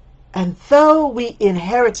 And though we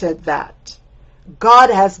inherited that, God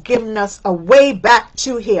has given us a way back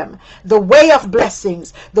to Him, the way of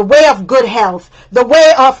blessings, the way of good health, the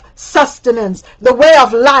way of sustenance, the way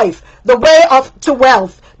of life, the way to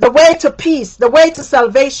wealth, the way to peace, the way to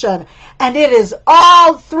salvation. And it is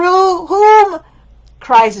all through whom?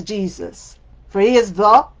 Christ Jesus. For He is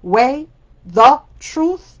the way, the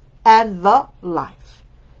truth, and the life.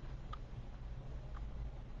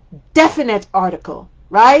 Definite article,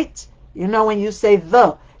 right? You know, when you say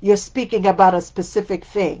the, you're speaking about a specific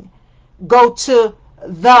thing. Go to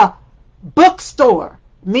the bookstore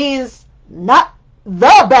means not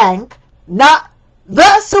the bank, not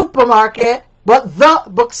the supermarket, but the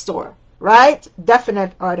bookstore, right?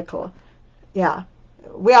 Definite article. Yeah.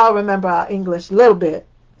 We all remember our English a little bit.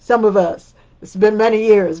 Some of us. It's been many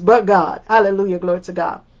years, but God. Hallelujah. Glory to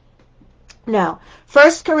God. Now,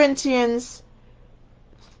 1 Corinthians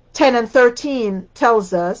 10 and 13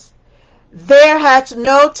 tells us, there hath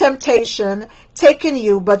no temptation taken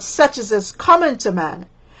you, but such as is common to man.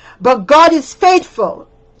 But God is faithful,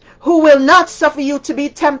 who will not suffer you to be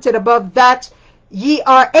tempted above that ye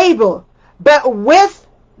are able, but with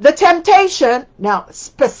the temptation, now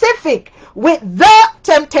specific, with the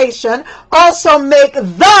temptation, also make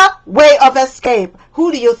the way of escape.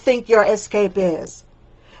 Who do you think your escape is?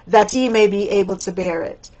 That ye may be able to bear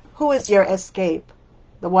it. Who is your escape?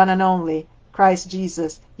 The one and only Christ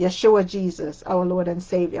Jesus, Yeshua Jesus, our Lord and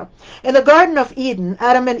Savior. In the Garden of Eden,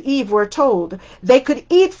 Adam and Eve were told they could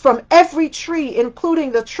eat from every tree,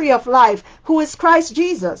 including the tree of life, who is Christ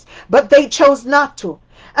Jesus, but they chose not to.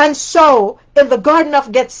 And so, in the Garden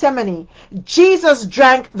of Gethsemane, Jesus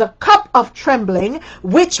drank the cup of trembling,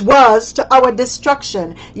 which was to our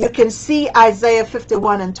destruction. You can see Isaiah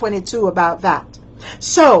 51 and 22 about that.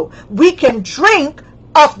 So, we can drink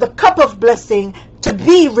of the cup of blessing to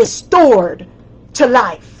be restored to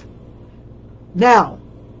life. Now,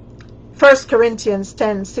 1 Corinthians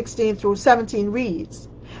 10, 16 through 17 reads,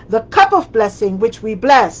 the cup of blessing which we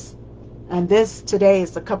bless, and this today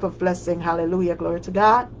is the cup of blessing, hallelujah, glory to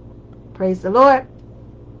God, praise the Lord,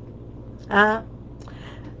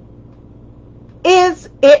 is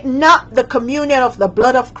it not the communion of the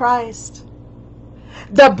blood of Christ?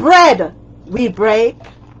 The bread we break,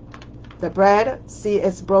 the bread, see,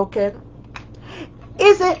 it's broken.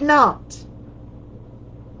 Is it not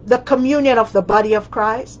the communion of the body of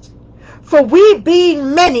Christ? For we,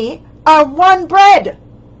 being many, are one bread.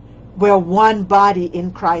 We're one body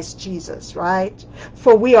in Christ Jesus, right?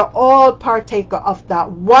 For we are all partaker of that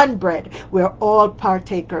one bread. We're all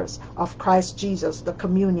partakers of Christ Jesus, the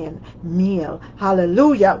communion meal.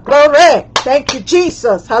 Hallelujah. Glory. Thank you,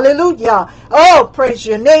 Jesus. Hallelujah. Oh, praise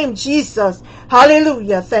your name, Jesus.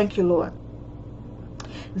 Hallelujah. Thank you, Lord.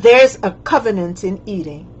 There's a covenant in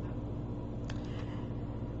eating.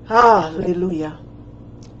 Hallelujah.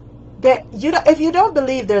 If you don't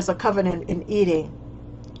believe there's a covenant in eating,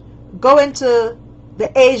 go into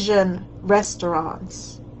the Asian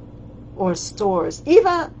restaurants or stores,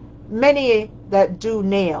 even many that do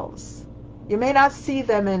nails. You may not see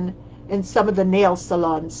them in some of the nail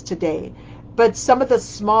salons today, but some of the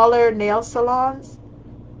smaller nail salons,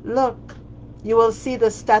 look, you will see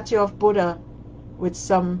the statue of Buddha with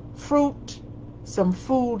some fruit, some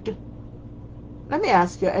food. Let me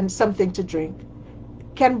ask you, and something to drink.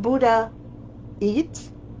 Can Buddha eat?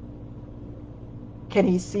 Can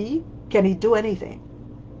he see? Can he do anything?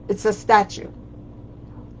 It's a statue.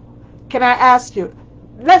 Can I ask you,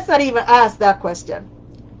 let's not even ask that question.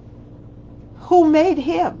 Who made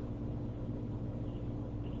him?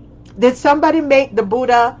 Did somebody make the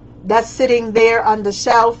Buddha that's sitting there on the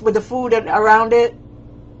shelf with the food around it?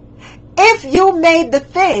 If you made the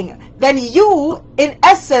thing, then you, in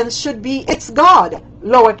essence, should be its God,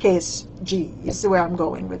 lowercase g. You see where I'm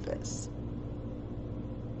going with this?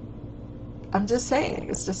 I'm just saying,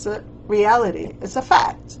 it's just a reality. It's a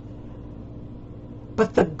fact.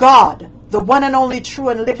 But the God, the one and only true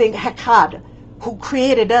and living akhal, who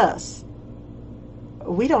created us,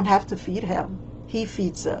 we don't have to feed him. He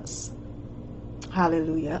feeds us.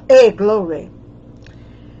 Hallelujah. Hey, glory.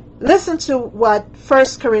 Listen to what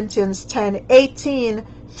 1 Corinthians 10:18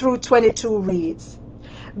 through 22 reads.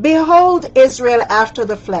 Behold, Israel after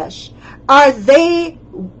the flesh, are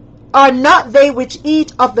not they which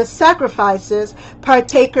eat of the sacrifices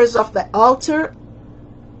partakers of the altar?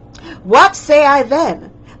 What say I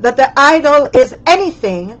then? That the idol is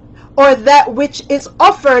anything, or that which is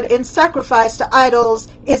offered in sacrifice to idols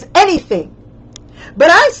is anything? But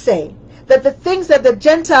I say that the things that the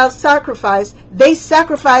Gentiles sacrifice, they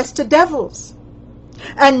sacrifice to devils,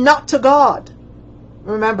 and not to God.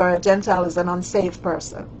 Remember, a Gentile is an unsaved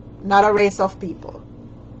person, not a race of people.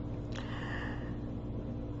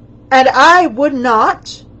 And I would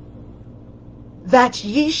not that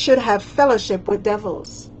ye should have fellowship with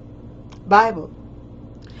devils. Bible.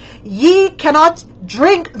 Ye cannot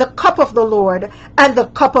drink the cup of the Lord and the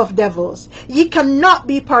cup of devils. Ye cannot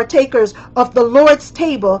be partakers of the Lord's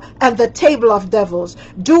table and the table of devils.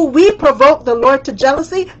 Do we provoke the Lord to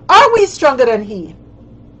jealousy? Are we stronger than he?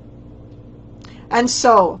 And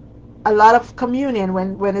so, a lot of communion,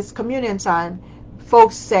 when it's communion time,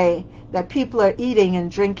 folks say that people are eating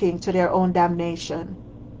and drinking to their own damnation.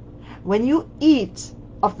 When you eat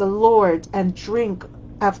of the Lord and drink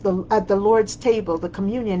at the Lord's table, the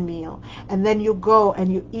communion meal, and then you go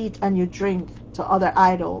and you eat and you drink to other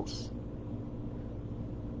idols,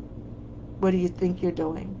 what do you think you're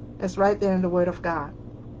doing? It's right there in the Word of God.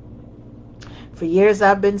 For years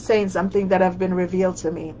I've been saying something that have been revealed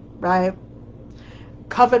to me, right?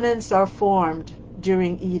 Covenants are formed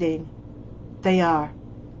during eating. They are.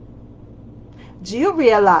 Do you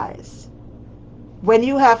realize if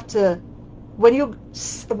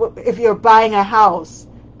you're buying a house,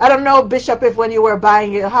 I don't know, Bishop, if when you were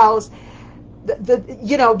buying a house,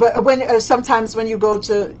 but sometimes when you go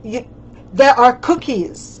to, there are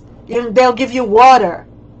cookies. They'll give you water.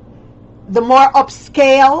 The more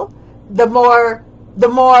upscale, the more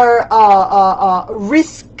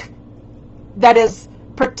risk that is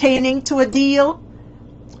pertaining to a deal,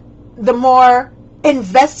 the more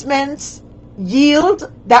investments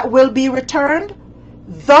yield that will be returned.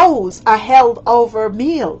 Those are held over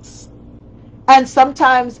meals. And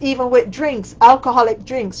sometimes even with drinks, alcoholic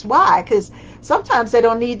drinks. Why? Because sometimes they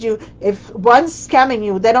don't need you. If one's scamming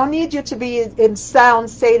you, they don't need you to be in sound,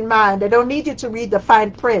 sane mind. They don't need you to read the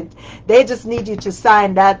fine print. They just need you to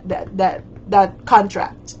sign that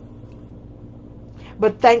contract.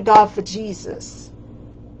 But thank God for Jesus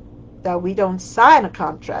that we don't sign a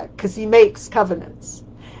contract, because he makes covenants.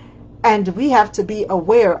 And we have to be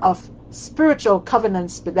aware of spiritual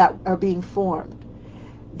covenants that are being formed.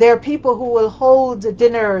 There are people who will hold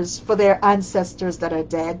dinners for their ancestors that are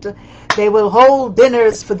dead. They will hold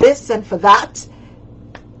dinners for this and for that.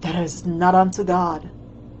 That is not unto God.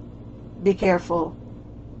 Be careful.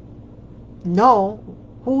 Know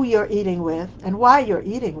who you're eating with and why you're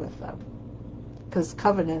eating with them. Because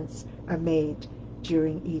covenants are made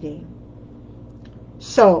during eating.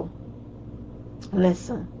 So,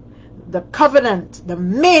 listen. The covenant, the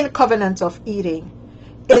main covenant of eating,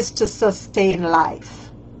 is to sustain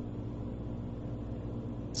life.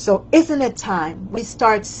 So isn't it time we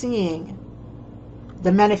start seeing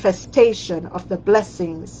the manifestation of the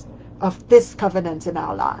blessings of this covenant in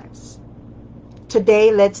our lives?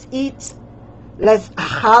 Today, let's eat, let's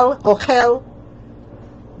ochel,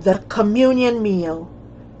 the communion meal,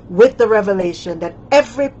 with the revelation that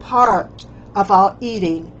every part of our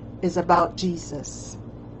eating is about Jesus.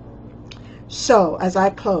 So, as I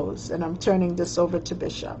close, and I'm turning this over to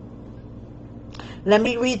Bishop, let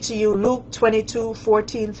me read to you Luke 22:14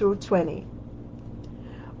 through 20.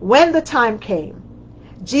 When the time came,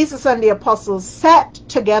 Jesus and the apostles sat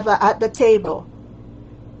together at the table.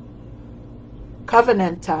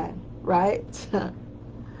 Covenant time, right?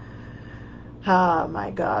 Ah,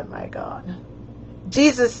 my God, my God.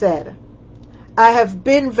 Jesus said, I have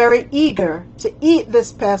been very eager to eat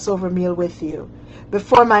this Passover meal with you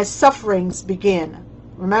before my sufferings begin.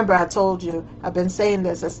 Remember, I told you, I've been saying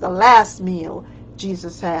this, it's the last meal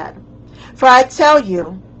Jesus had. For I tell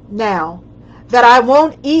you now that I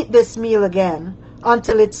won't eat this meal again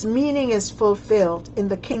until its meaning is fulfilled in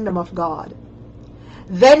the kingdom of God.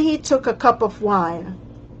 Then he took a cup of wine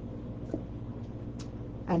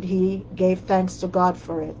and he gave thanks to God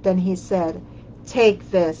for it. Then he said, take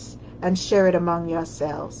this and share it among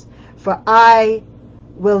yourselves, for I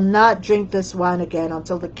will not drink this wine again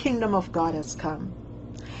until the kingdom of God has come.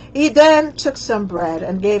 He then took some bread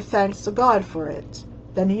and gave thanks to God for it.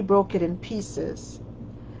 Then he broke it in pieces,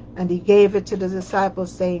 and he gave it to the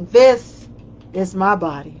disciples, saying, "This is my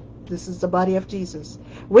body." This is the body of Jesus,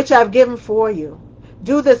 which I've given for you.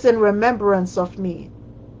 Do this in remembrance of me.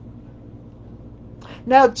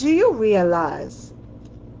 Now, do you realize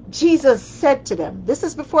Jesus said to them, this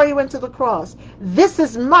is before he went to the cross, "This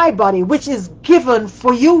is my body, which is given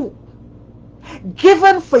for you."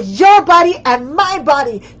 Given for your body and my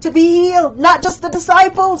body to be healed, not just the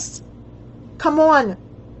disciples. Come on.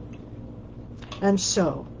 And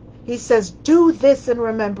so, he says, "Do this in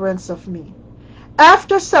remembrance of me."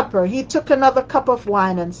 After supper, he took another cup of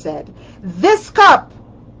wine and said, this cup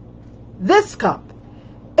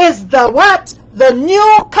is the what? The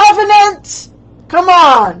new covenant. Come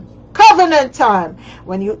on. Covenant time.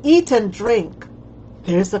 When you eat and drink,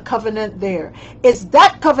 there's a covenant there. Is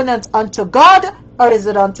that covenant unto God or is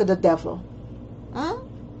it unto the devil?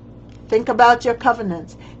 Think about your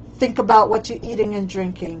covenants. Think about what you're eating and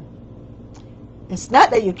drinking. It's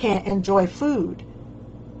not that you can't enjoy food.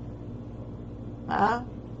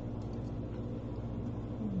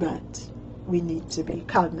 But we need to be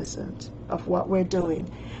cognizant of what we're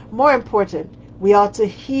doing. More important, we ought to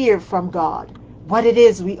hear from God what it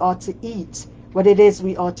is we ought to eat, what it is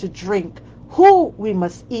we ought to drink, who we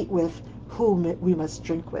must eat with, whom we must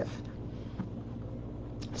drink with.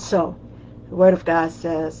 So, the Word of God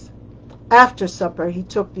says, after supper, he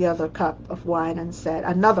took the other cup of wine and said,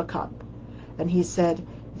 another cup, and he said,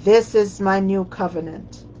 "This is my new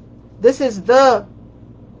covenant." This is the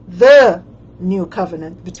new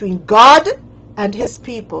covenant between God and his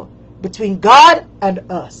people, between God and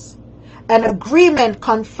us. An agreement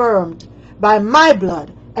confirmed by my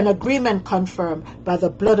blood, an agreement confirmed by the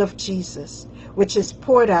blood of Jesus, which is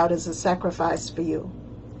poured out as a sacrifice for you.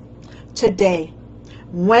 Today,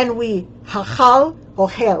 when we akhal,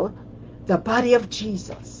 ochel, the body of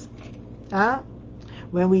Jesus,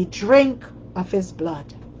 when we drink of his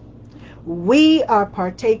blood, we are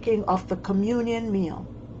partaking of the communion meal.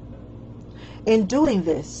 In doing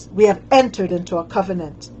this, we have entered into a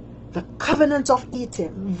covenant, the covenant of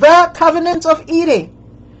eating,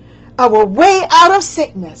 our way out of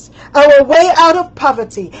sickness, our way out of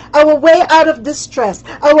poverty, our way out of distress,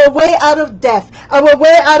 our way out of death, our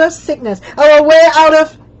way out of sickness, our way out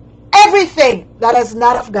of everything that is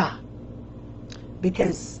not of God.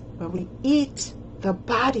 Because when we eat the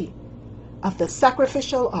body of the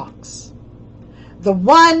sacrificial ox, the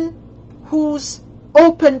one whose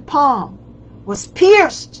open palm was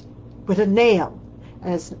pierced with a nail,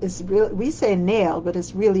 and we say nail, but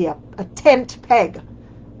it's really a tent peg.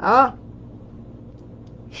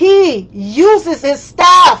 He uses his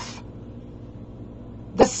staff,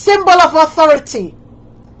 the symbol of authority.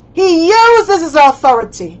 He uses his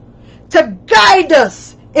authority to guide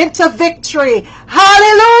us into victory.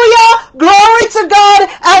 Hallelujah! Glory to God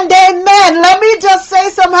and amen. Let me just say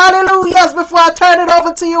some hallelujahs before I turn it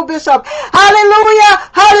over to you, Bishop. Hallelujah!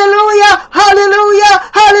 Hallelujah! Hallelujah!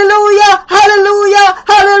 Hallelujah! Hallelujah!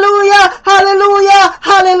 Hallelujah! Hallelujah!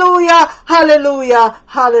 Hallelujah! Hallelujah!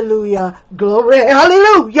 Hallelujah! Glory!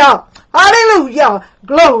 Hallelujah! Hallelujah!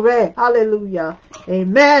 Glory! Hallelujah!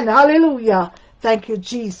 Amen! Hallelujah! Thank you,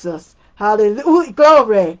 Jesus. Hallelujah!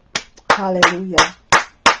 Glory! Hallelujah!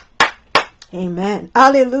 Amen.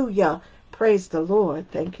 Hallelujah. Praise the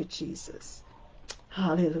Lord. Thank you, Jesus.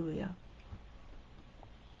 Hallelujah.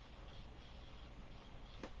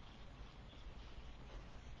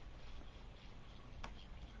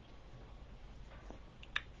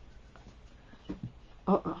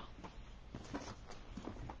 Uh-oh.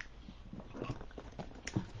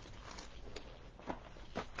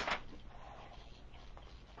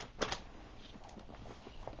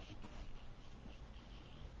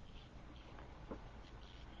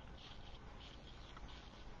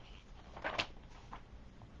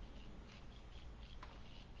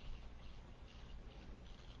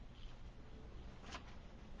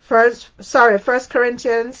 First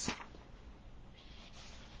Corinthians.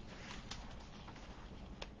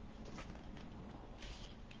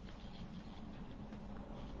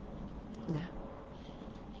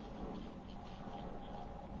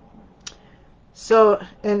 So,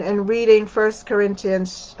 in reading 1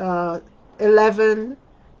 Corinthians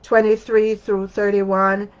 11:23 through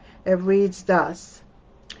 31, it reads thus: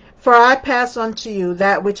 "For I pass on to you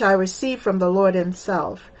that which I received from the Lord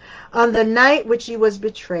himself. On the night which he was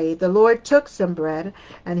betrayed, the Lord took some bread,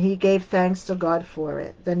 and he gave thanks to God for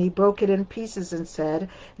it. Then he broke it in pieces and said,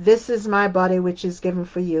 "This is my body which is given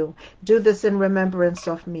for you. Do this in remembrance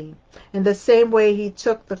of me." In the same way he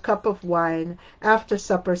took the cup of wine after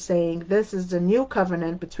supper, saying, "This is the new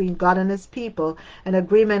covenant between God and his people, an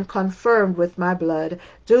agreement confirmed with my blood.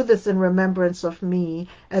 Do this in remembrance of me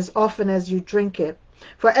as often as you drink it.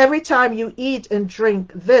 For every time you eat and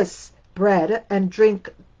drink this bread and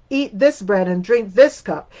eat this bread and drink this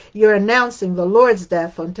cup, you're announcing the Lord's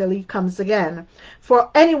death until he comes again. For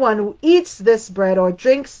anyone who eats this bread or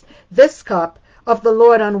drinks this cup of the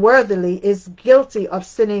Lord unworthily is guilty of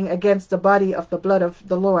sinning against the body of the blood of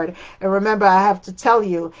the Lord." And remember, I have to tell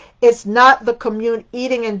you, it's not the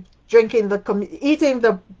eating and drinking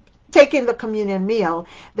taking the communion meal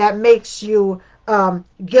that makes you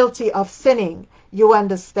guilty of sinning. You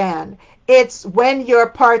understand? It's when you're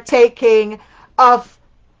partaking of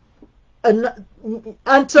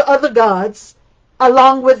unto other gods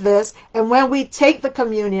along with this, and when we take the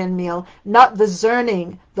communion meal, not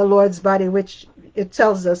discerning the Lord's body, which it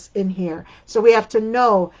tells us in here. So we have to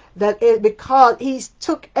know that because he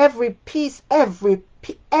took every piece, every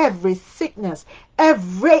sickness,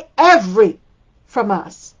 every from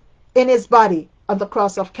us in his body on the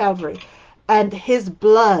cross of Calvary, and his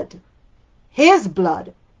blood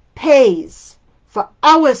pays for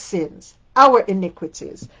our sins, our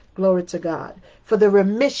iniquities. Glory to God. For the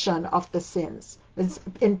remission of the sins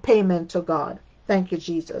in payment to God. Thank you,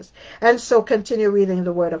 Jesus. And so continue reading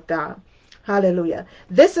the word of God. Hallelujah.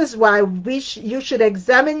 This is why you should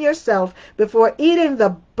examine yourself before eating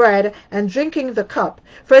the bread and drinking the cup.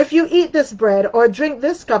 For if you eat this bread or drink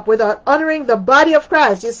this cup without honoring the body of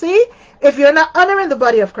Christ, you see, if you're not honoring the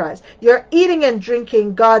body of Christ, you're eating and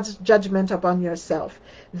drinking God's judgment upon yourself.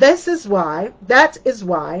 That is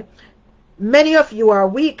why many of you are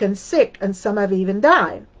weak and sick, and some have even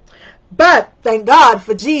died. But thank God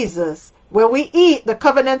for Jesus. When we eat, the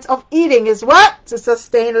covenant of eating is what? To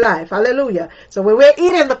sustain life. Hallelujah. So when we're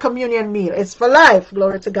eating the communion meal, it's for life.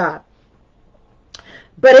 Glory to God.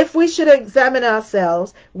 But if we should examine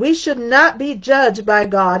ourselves, we should not be judged by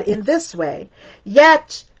God in this way.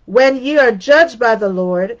 Yet, when ye are judged by the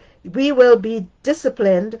Lord, we will be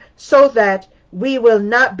disciplined so that we will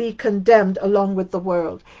not be condemned along with the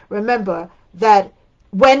world. Remember that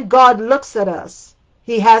when God looks at us,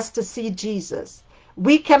 he has to see Jesus.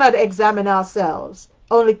 We cannot examine ourselves.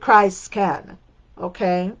 Only Christ can.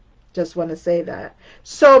 Okay? Just want to say that.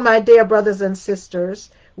 So, my dear brothers and sisters,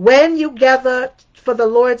 when you gather for the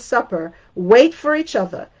Lord's Supper, wait for each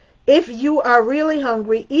other. If you are really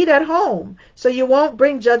hungry, eat at home, so you won't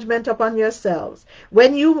bring judgment upon yourselves.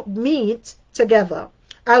 When you meet together,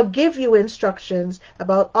 I'll give you instructions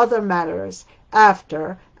about other matters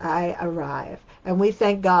after I arrive. And we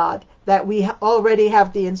thank God that we already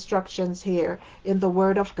have the instructions here in the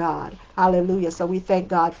Word of God. Hallelujah. So we thank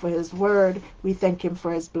God for his Word. We thank him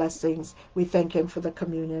for his blessings. We thank him for the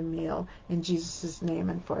communion meal. In Jesus' name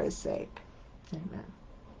and for his sake. Amen.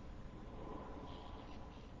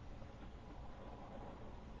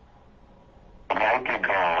 Mighty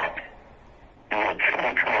God, your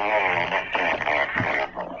truth remains the same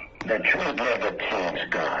forever. The truth never changes,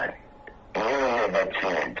 God. You never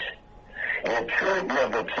change. Your truth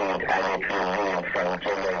never changes, and it remains from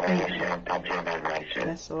generation to generation.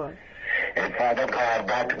 Yes, Lord. And Father God,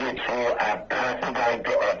 that which you have passed on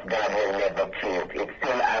to us, God, will never change. It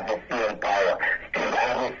still has the same power, still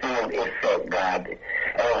has the same effect, God.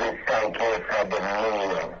 And we thank you for the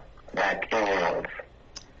meal that heals,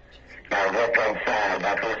 that reconcile,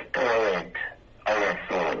 that restored our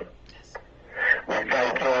soul. We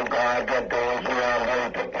thank you, God, that those who are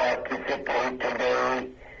going to participate today,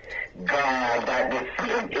 God, that the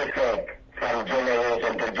same effect from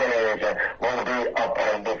generation to generation will be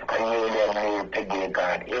upon this communion meal today,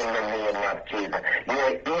 God, in the name of Jesus. Your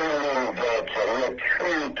healing virtue, your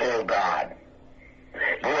truth, oh God,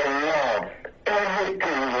 your love,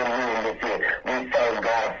 everything you mean this year. We thank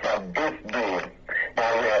God for this day,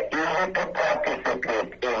 that we are able to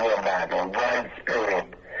participate in your body, one spirit,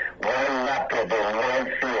 one baptism, one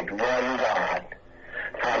faith, one God.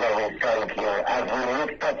 Father, we thank you as we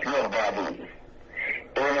lift up your body.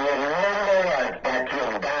 In remembrance that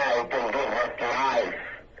you died to give us life.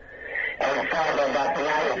 And Father, that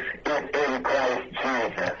life is in Christ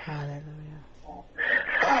Jesus. Hallelujah.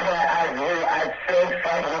 Father, as you have said,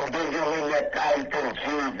 Father, give you in the title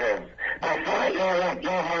Jesus. Before you was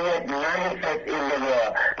even yet manifest in the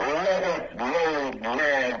world, let us make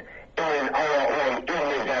man in our own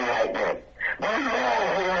image and likeness. We know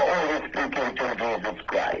we are only speaking to Jesus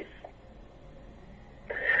Christ.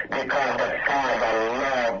 Because the Father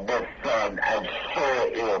loved the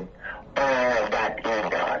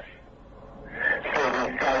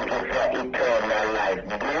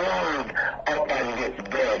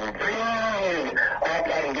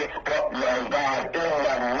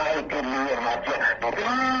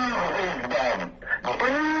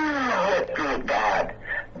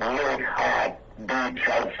be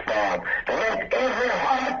transformed. Let every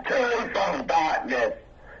heart turn from darkness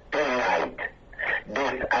to light.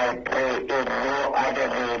 This I pray in no other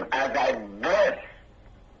name as I bless.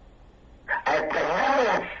 I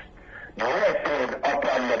pronounce blessing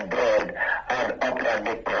upon the bread and upon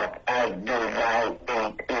the cup. I do now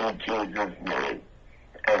eat in Jesus' name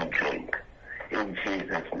and drink. In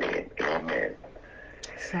Jesus' name, amen.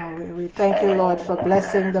 So we thank you, Lord, for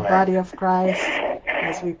blessing the body of Christ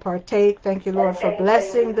as we partake. Thank you, Lord, for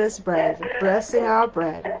blessing this bread, blessing our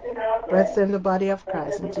bread, blessing the body of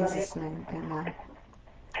Christ. In Jesus' name, amen.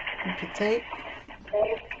 You can take.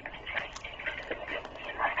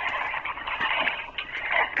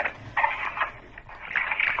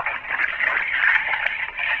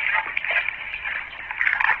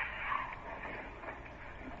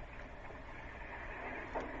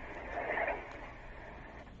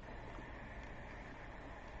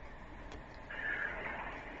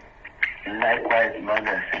 Likewise,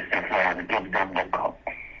 brothers and sisters, give them the cup.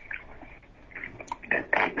 They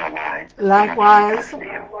take the wine. Likewise,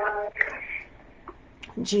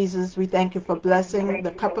 Jesus, we thank you for blessing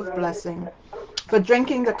the cup of blessing, for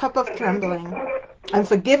drinking the cup of trembling, and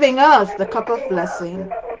for giving us the cup of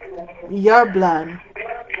blessing, your blood,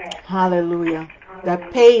 hallelujah,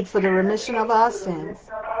 that paid for the remission of our sins.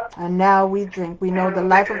 And now we drink. We know the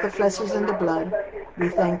life of the flesh is in the blood. We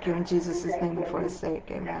thank you in Jesus' name and for his sake.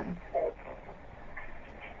 Amen.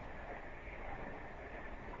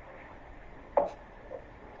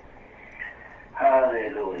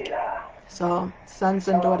 Hallelujah. So, sons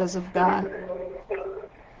and daughters of God,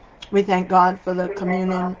 we thank God for the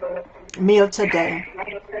communion meal today.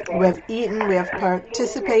 We have eaten, we have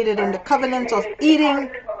participated in the covenant of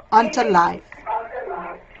eating unto life.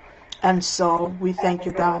 And so we thank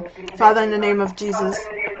you, God. Father, in the name of Jesus,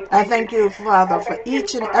 I thank you, Father, for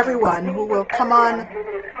each and every one who will come on,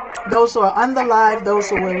 those who are on the live, those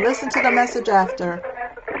who will listen to the message after.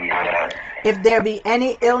 If there be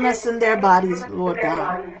any illness in their bodies, Lord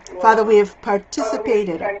God, Father, we have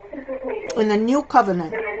participated in the new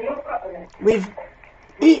covenant. We've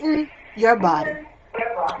eaten your body.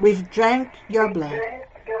 We've drank your blood.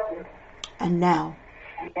 And now,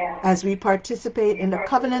 as we participate in the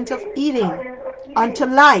covenant of eating unto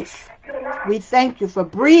life, we thank you for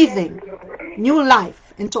breathing new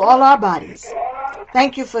life into all our bodies.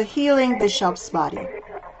 Thank you for healing Bishop's body,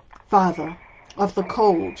 Father, of the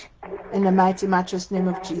cold, in the mighty matchless name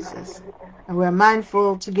of Jesus. And we're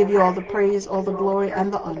mindful to give you all the praise, all the glory,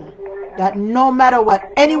 and the honor, that no matter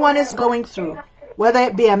what anyone is going through, whether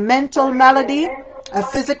it be a mental malady, a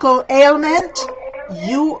physical ailment,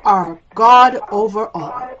 you are God over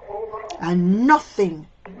all. And nothing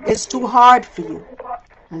is too hard for you.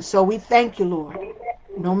 And so we thank you, Lord.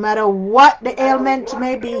 No matter what the ailment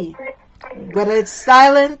may be, whether it's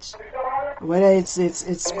silent, whether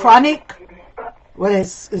it's chronic, whether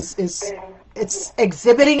it's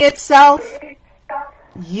exhibiting itself,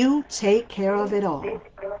 you take care of it all.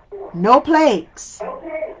 No plagues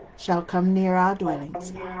shall come near our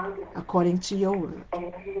dwellings, according to your word.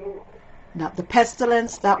 Not the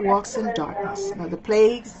pestilence that walks in darkness, nor the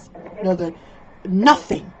plagues, nor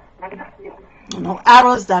nothing. No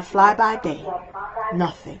arrows that fly by day.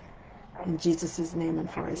 Nothing. In Jesus' name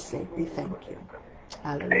and for his sake, we thank you.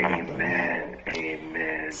 Hallelujah. Amen.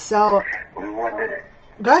 Amen. So,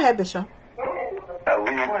 go ahead, Bishop. We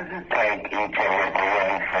want to thank each and every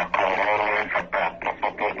one for coming, for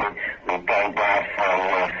participating. We thank God for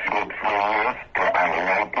your faithfulness to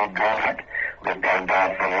Almighty God. We thank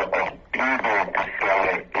God for your obedience to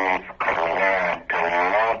follow His command, to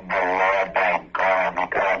love the Lord thy God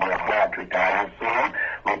with all your heart, with all your soul,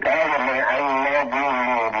 with all your mind. I love you,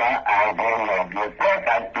 neighbor. I will love you. First,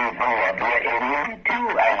 I even love your enemy too.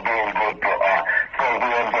 I'm doing good to all. So we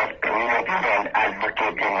are just promoting and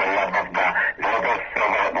advocating the love of God. Let us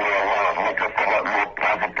send out more love. Let us send out more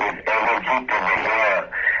positive energy to the world,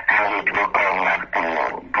 and it will come back to you.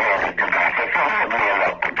 Glory to God. So send out more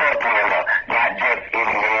love. Put out more love. Not just in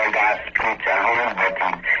word or speech alone, but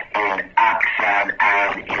in action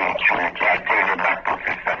and in truth. I turn it back to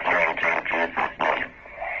Sister Florence in Jesus' name.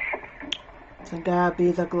 To God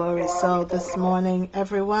be the glory. So this morning,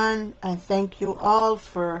 everyone, I thank you all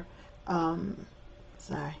for,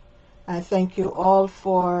 I thank you all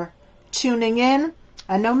for tuning in.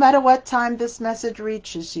 And no matter what time this message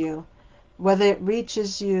reaches you, whether it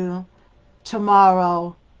reaches you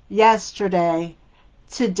tomorrow, yesterday,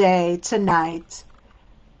 today, tonight,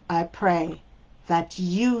 I pray that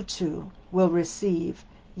you too will receive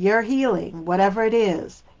your healing, whatever it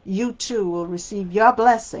is. You too will receive your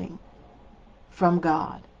blessing from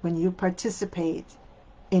God when you participate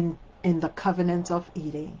in in the covenant of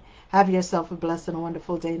eating. Have yourself a blessed and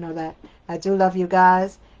wonderful day. Know that I do love you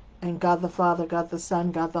guys, and God the Father, God the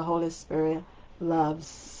Son, God the Holy Spirit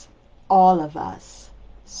loves all of us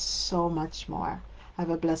so much more. Have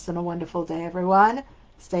a blessed and a wonderful day, everyone.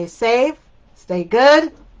 Stay safe, stay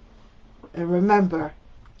good, and remember,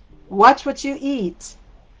 watch what you eat,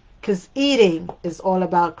 because eating is all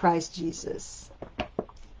about Christ Jesus.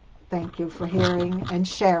 Thank you for hearing and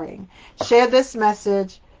sharing. Share this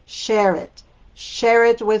message. Share it. Share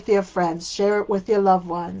it with your friends. Share it with your loved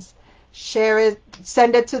ones. Share it.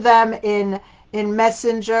 Send it to them in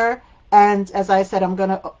Messenger. And as I said, I'm going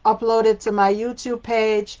to upload it to my YouTube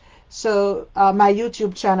page. So my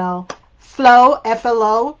YouTube channel, Flow,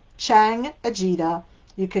 F-L-O, Chang-Ageda.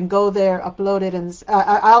 You can go there, upload it, and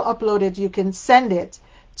I'll upload it. You can send it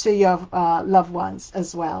to your loved ones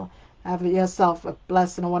as well. Have yourself a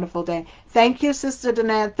blessed and a wonderful day. Thank you, Sister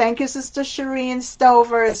Danette. Thank you, Sister Shireen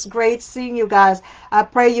Stover. It's great seeing you guys. I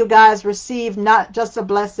pray you guys receive not just a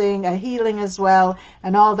blessing, a healing as well,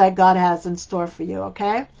 and all that God has in store for you,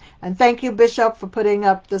 okay? And thank you, Bishop, for putting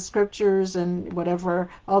up the scriptures and whatever,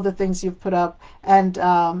 all the things you've put up. And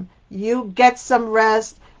you get some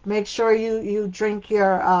rest. Make sure you drink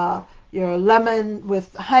your lemon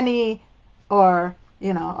with honey, or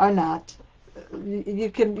or not. You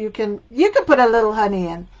can put a little honey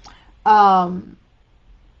in, a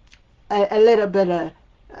little bit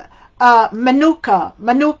of manuka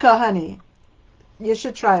honey. You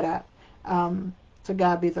should try that. To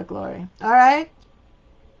God be the glory. All right.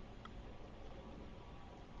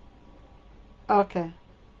 Okay.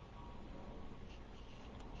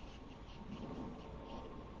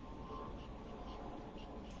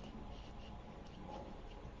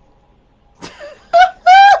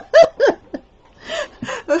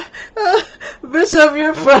 Bishop,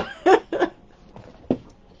 you're fun.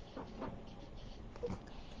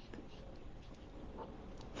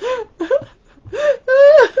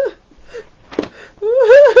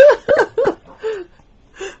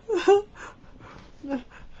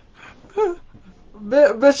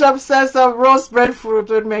 Bishop says some roast breadfruit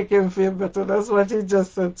would make him feel better. That's what he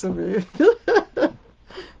just said to me.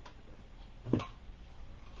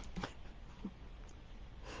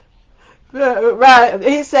 Right.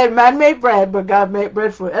 He said man made bread, but God made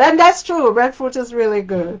breadfruit. And that's true. Breadfruit is really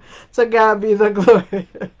good. To God be the glory.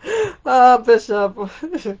 Oh, Bishop.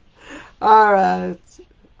 All right.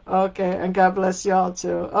 Okay. And God bless you all too.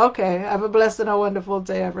 Okay. Have a blessed and a wonderful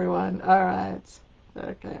day, everyone. All right.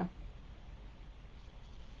 Okay.